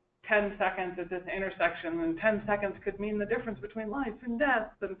 10 seconds at this intersection, and 10 seconds could mean the difference between life and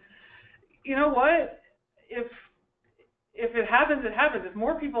death. And you know what? If it happens, it happens. If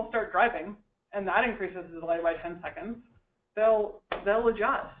more people start driving, and that increases the delay by 10 seconds, they'll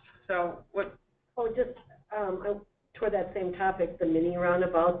adjust. So what? Oh, just toward that same topic, the mini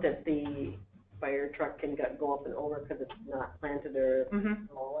roundabout that the fire truck can go up and over because it's not planted or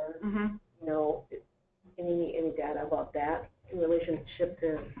smaller. Mm-hmm. Any data about that in relationship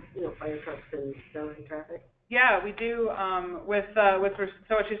to fire trucks and accelerating traffic? Yeah, we do. So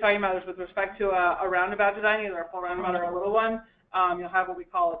what she's talking about is with respect to a roundabout design, either a full roundabout or a little one. You'll have what we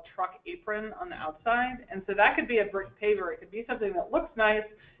call a truck apron on the outside, and so that could be a brick paver. It could be something that looks nice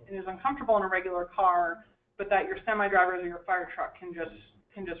and is uncomfortable in a regular car, but that your semi-drivers or your fire truck can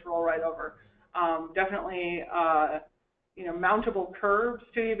just roll right over. Definitely, mountable curbs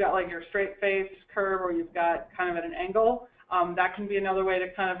too. You've got like your straight face curb, or you've got kind of at an angle. That can be another way to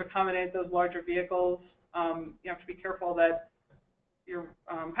kind of accommodate those larger vehicles. You have to be careful that your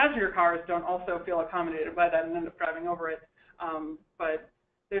passenger cars don't also feel accommodated by that and end up driving over it. But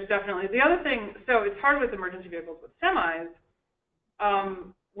there's definitely the other thing. So it's hard with emergency vehicles. With semis,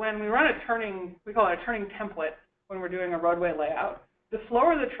 when we run a turning, we call it a turning template when we're doing a roadway layout. The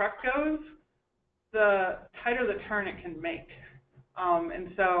slower the truck goes, the tighter the turn it can make.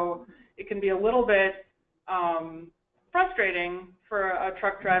 And so it can be a little bit frustrating for a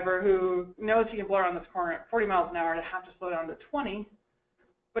truck driver who knows he can blow around this corner at 40 miles an hour to have to slow down to 20,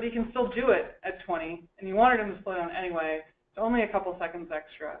 but he can still do it at 20, and you wanted him to slow down anyway. It's only a couple seconds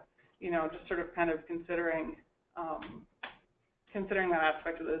extra, just sort of kind of considering that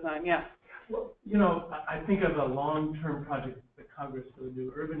aspect of the design. Yeah. Well, I think of a long-term project that Congress for the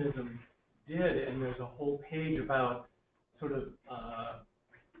New Urbanism did, and there's a whole page about sort of,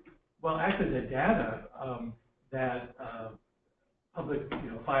 actually the data that public,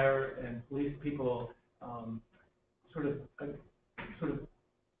 fire and police people, sort of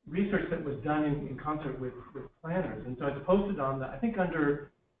research that was done in concert with planners. And so it's posted on the, I think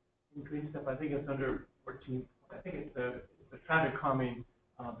under, in GreenStep, I think it's under 14, I think it's the traffic calming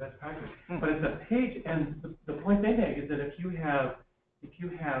best practice. But it's a page, and the point they make is that if you have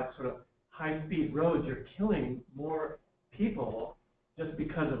sort of high-speed roads, you're killing more people just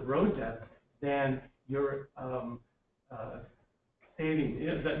because of road death than you're saving.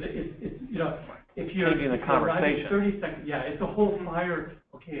 If you're changing the conversation. 30 seconds, yeah, it's a whole fire.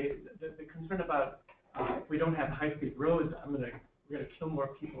 Okay, the concern about if we don't have high-speed roads, we're gonna kill more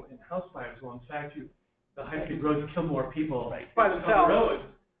people in house fires. Well, in fact, the high-speed roads kill more people by on themselves. the roads.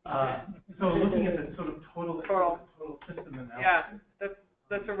 So looking at the sort of total system analysis. Yeah,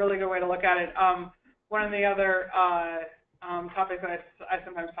 that's a really good way to look at it. One of the other topics that I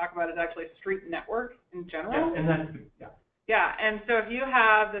sometimes talk about is actually street network in general. Yeah, and that's Yeah, and so if you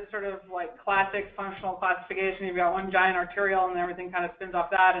have this sort of like classic functional classification, you've got one giant arterial and everything kind of spins off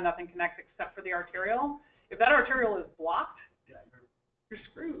that and nothing connects except for the arterial. If that arterial is blocked, you're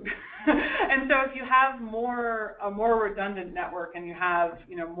screwed. And so if you have a more redundant network and you have,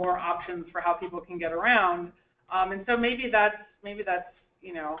 more options for how people can get around, and so maybe that's,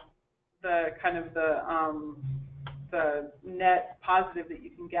 the kind of the net positive that you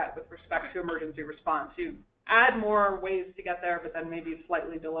can get with respect to emergency response. You add more ways to get there, but then maybe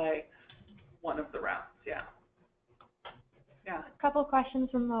slightly delay one of the routes. Yeah. A couple questions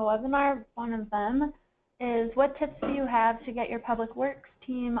from the webinar. One of them is, what tips do you have to get your public works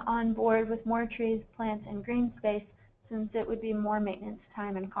team on board with more trees, plants, and green space, since it would be more maintenance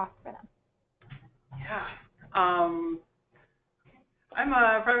time and cost for them? Yeah. I'm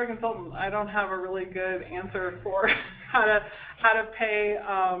a private consultant. I don't have a really good answer for how to pay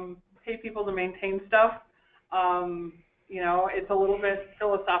people to maintain stuff. It's a little bit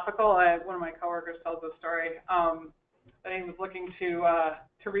philosophical. One of my coworkers tells a story that he was looking to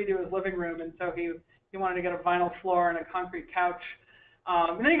redo his living room, and so he wanted to get a vinyl floor and a concrete couch.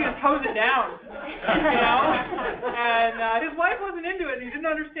 And then he just hose it down, and his wife wasn't into it, and he didn't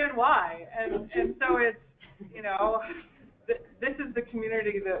understand why. And so it's, this is the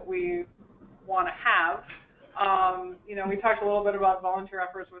community that we want to have. We talked a little bit about volunteer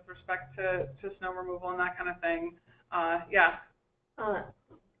efforts with respect to snow removal and that kind of thing.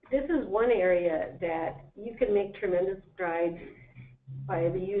 This is one area that you can make tremendous strides by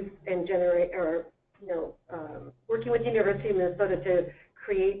the youth and working with the University of Minnesota to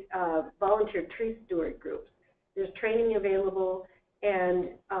create volunteer tree steward groups. There's training available, and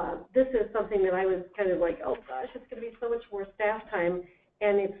this is something that I was kind of like, oh gosh, it's going to be so much more staff time,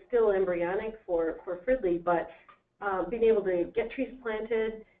 and it's still embryonic for Fridley, but being able to get trees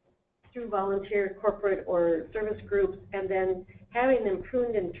planted through volunteer, corporate, or service groups, and then having them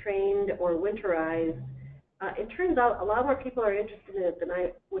pruned and trained or winterized, it turns out a lot more people are interested in it than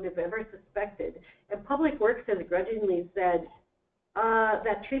I would have ever suspected. And Public Works has grudgingly said,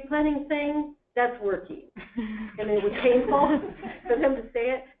 that tree planting thing, that's working. And it was painful for them to say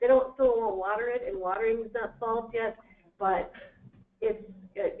it. They still won't water it, and watering is not solved yet, but it's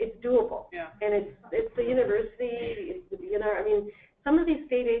doable. Yeah. And it's the university, some of these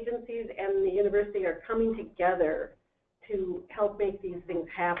state agencies and the university are coming together to help make these things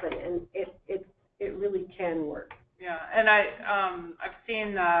happen, and it really can work. Yeah, and I've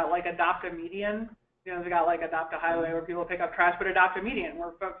seen like Adopt a Median. They got like Adopt a Highway where people pick up trash, but Adopt a Median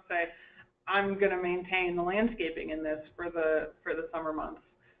where folks say, I'm going to maintain the landscaping in this for the summer months.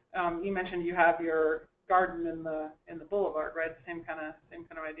 You mentioned you have your garden in the boulevard, right? Same kind of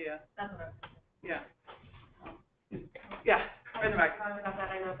idea. That's what Yeah. Yeah. Right in the back. About that,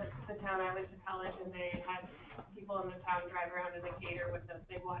 I know the town I went to college, and they had people in the town drive around in a gator with a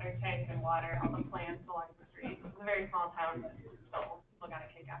big water tank and water all the plants along the street. It was a very small town, but so people got a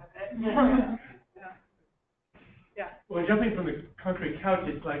kick out of it. Yeah. Well, jumping from the concrete couch,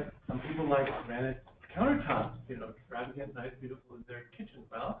 it's like some people like granite countertops, extravagant, nice, beautiful in their kitchen.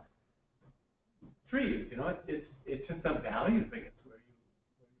 Well, trees, it's just a value thing. It's where you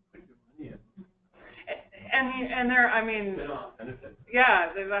put your money in. And there, I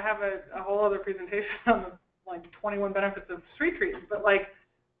have a whole other presentation on the 21 benefits of street trees, but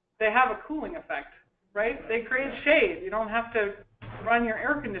they have a cooling effect, right? They create shade. You don't have to run your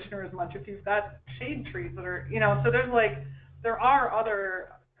air conditioner as much if you've got shade trees that are, so there are other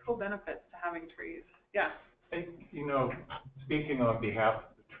co-benefits to having trees. Yeah. Hey, speaking on behalf of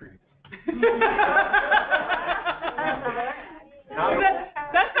the trees.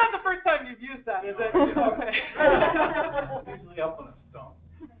 That's not the first time you've used that, is it? Okay. Usually up on a stone.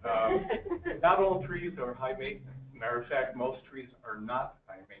 Not all trees are high maintenance. Matter of fact, most trees are not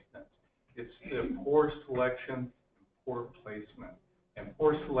high maintenance. It's the poor selection and poor placement. And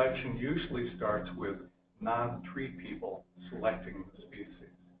poor selection usually starts with non-tree people selecting the species.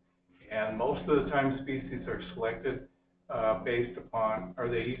 And most of the time species are selected based upon, are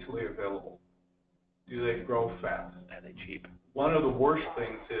they easily available? Do they grow fast? Are they cheap? One of the worst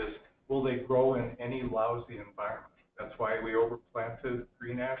things is, will they grow in any lousy environment? That's why we overplanted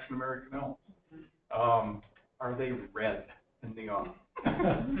green ash and American elm. Are they red in the autumn?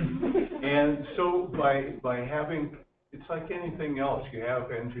 And so by having, it's like anything else. You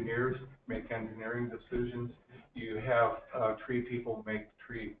have engineers make engineering decisions. You have tree people make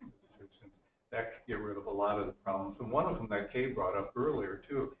tree decisions. That could get rid of a lot of the problems. And one of them that Kay brought up earlier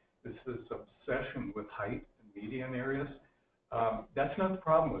too is this obsession with height and median areas. That's not the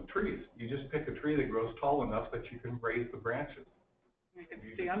problem with trees. You just pick a tree that grows tall enough that you can raise the branches. You can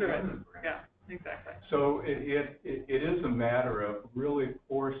see under it. Yeah, exactly. So it is a matter of really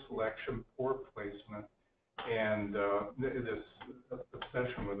poor selection, poor placement, and this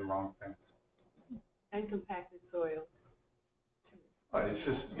obsession with the wrong things. And compacted soil. It's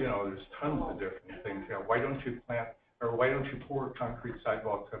just, there's tons of different things. Why don't you plant, or why don't you pour concrete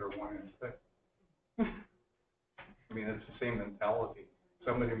sidewalks that are 1 inch thick? I mean, it's the same mentality.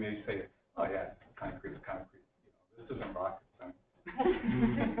 Somebody may say, oh yeah, concrete is concrete. This isn't rocket science.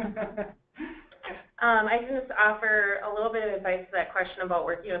 I can just offer a little bit of advice to that question about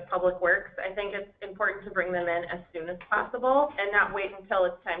working with Public Works. I think it's important to bring them in as soon as possible and not wait until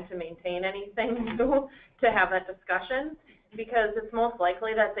it's time to maintain anything to have that discussion, because it's most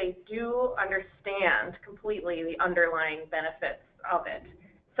likely that they do understand completely the underlying benefits of it.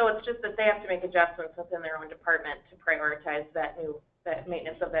 So it's just that they have to make adjustments within their own department to prioritize that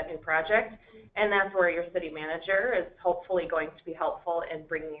maintenance of that new project. And that's where your city manager is hopefully going to be helpful in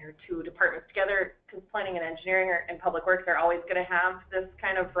bringing your two departments together, because planning and engineering and public works are always going to have this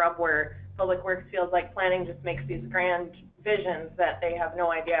kind of rub where public works feels like planning just makes these grand visions that they have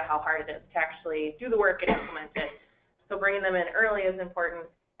no idea how hard it is to actually do the work and implement it. So bringing them in early is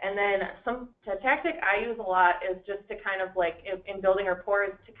important. And then a tactic I use a lot is just to kind of like, in building rapport,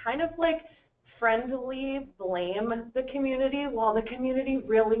 is to kind of like friendly blame the community while the community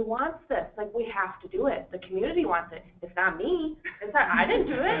really wants this. Like, we have to do it. The community wants it. It's not me. It's not, I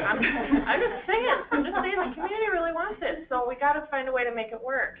didn't do it. I'm just saying. I'm just saying the community really wants it. So we got to find a way to make it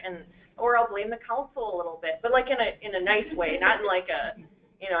work. Or I'll blame the council a little bit, but like in a nice way, not in like a,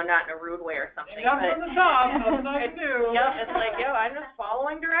 not in a rude way or something. Come from the top, nothing I can do. Yep, it's like, I'm just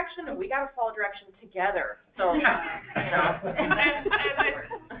following direction, and we got to follow direction together. So,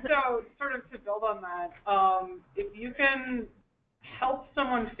 So, sort of to build on that, if you can help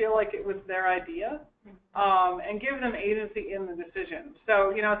someone feel like it was their idea, and give them agency in the decision.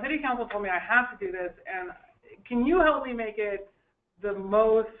 So, city council told me I have to do this, and can you help me make it the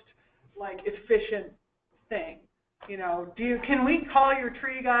most, efficient thing? Can we call your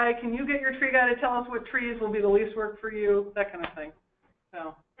tree guy? Can you get your tree guy to tell us what trees will be the least work for you? That kind of thing.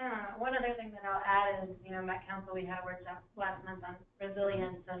 So. One other thing that I'll add is, Met Council, we had a workshop last month on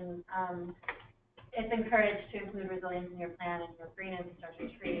resilience, and it's encouraged to include resilience in your plan, and your green infrastructure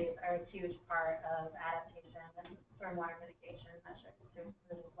trees are a huge part of adaptation and stormwater mitigation measures to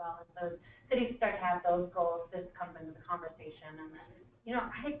include as well. And so cities start to have those goals, this comes into the conversation, and then,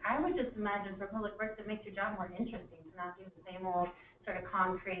 I would just imagine for public works it makes your job more interesting to not do the same old sort of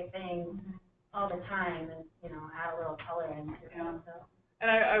concrete thing all the time, and, add a little color into it. So. And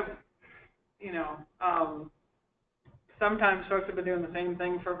I sometimes folks have been doing the same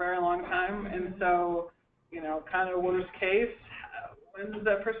thing for a very long time, and so, kind of worst case, when does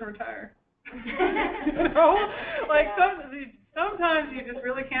that person retire? Sometimes you just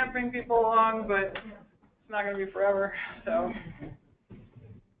really can't bring people along, but it's not going to be forever, so.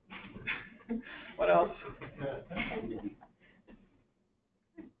 What else?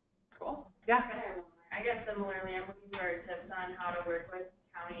 Cool. Yeah. I guess similarly, I'm looking for tips on how to work with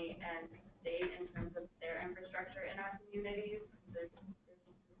county and state in terms of their infrastructure in our communities. There's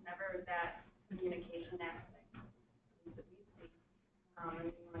never that communication aspect that we see.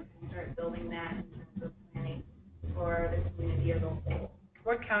 And we want to start building that in terms of planning for the community as a whole.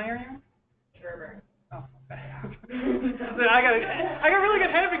 What county are you in? Sherburne. Oh, okay. I got really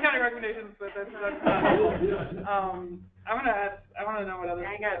good Hennepin County recommendations, but that's not. I want to know what other.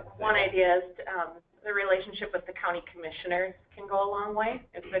 I got one idea is the relationship with the county commissioners can go a long way.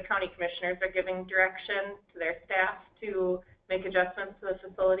 If the county commissioners are giving direction to their staff to make adjustments to the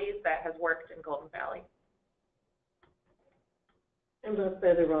facilities, that has worked in Golden Valley. Unless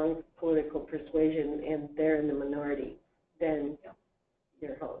they're the wrong political persuasion and they're in the minority, then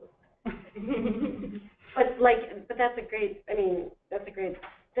you're home. But that's a great, that's a great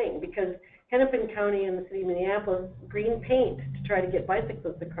thing, because Hennepin County and the city of Minneapolis, green paint to try to get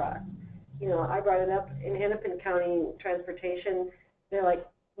bicyclists across. You know, I brought it up in Hennepin County transportation, they're like,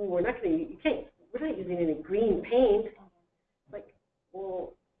 well, we're not using any green paint. Like,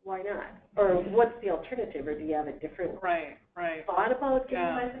 well, why not? Or what's the alternative, or do you have a different thought about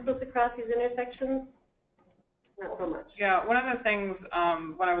getting bicyclists across these intersections? Not so much. Yeah, one of the things,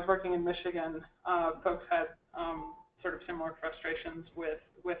 when I was working in Michigan, folks had sort of similar frustrations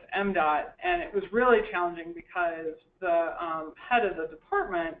with MDOT, and it was really challenging because the head of the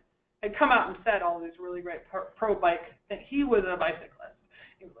department had come out and said all these really great pro-bike, that he was a bicyclist.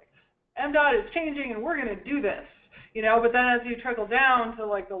 He was like, MDOT is changing and we're going to do this, you know, but then as you trickle down to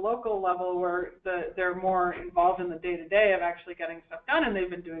like the local level where they're more involved in the day-to-day of actually getting stuff done, and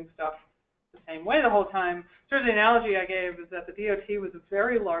they've been doing stuff the same way the whole time. Sort of the analogy I gave is that the DOT was a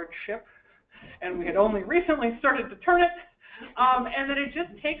very large ship, and we had only recently started to turn it, and that it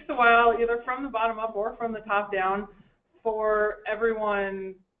just takes a while, either from the bottom up or from the top down, for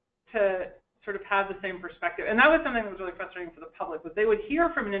everyone to sort of have the same perspective. And that was something that was really frustrating for the public, was they would hear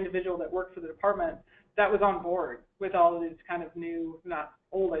from an individual that worked for the department that was on board with all of these kind of new, not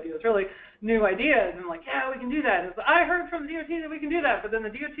old ideas, really new ideas, and like, yeah, we can do that. And it's, I heard from the DOT that we can do that, but then the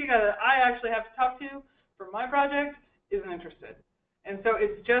DOT guy that I actually have to talk to for my project isn't interested. And so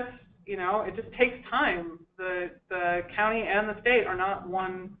it's just, you know, it just takes time. The county and the state are not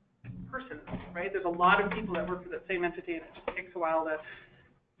one person, right? There's a lot of people that work for that same entity, and it just takes a while to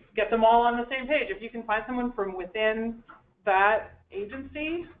get them all on the same page. If you can find someone from within that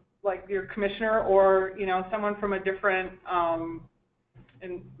agency, like your commissioner, or, you know, someone from a different,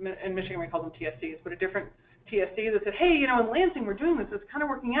 in Michigan we call them TSCs, but a different TSC that said, hey, you know, in Lansing we're doing this, it's kind of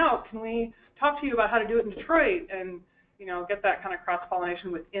working out, can we talk to you about how to do it in Detroit, and, you know, get that kind of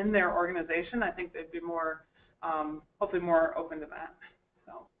cross-pollination within their organization. I think they'd be more, hopefully more open to that.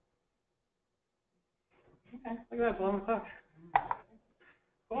 So, okay, look at that, blowing the clock.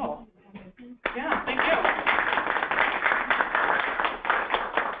 Cool. Yeah, thank you.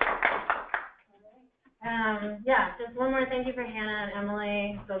 Yeah, just one more thank you for Hannah and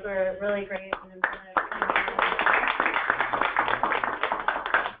Emily. Those were really great and informative.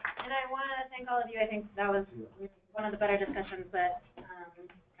 And I want to thank all of you. I think that was one of the better discussions that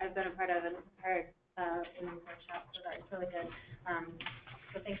I've been a part of and heard in these workshops, so that was really good.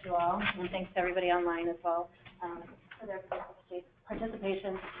 So thank you all, and thanks to everybody online as well for their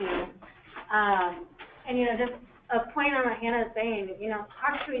participation too. And, you know, just a point on what Hannah's saying, you know,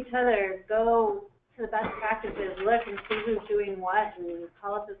 talk to each other, go to the best practices, look and see who's doing what, and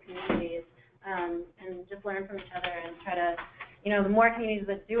call us as communities, and just learn from each other and try to, you know, the more communities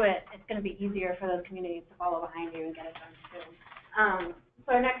that do it, it's going to be easier for those communities to follow behind you and get it done too.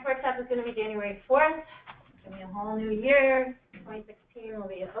 So our next workshop is going to be January 4th. It's going to be a whole new year. 2016 will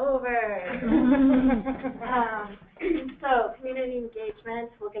be over. So community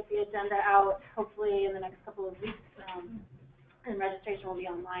engagement, we'll get the agenda out hopefully in the next couple of weeks, and registration will be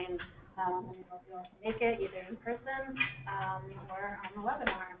online. And we'll be able to make it either in person or on the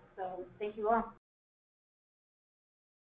webinar. So thank you all.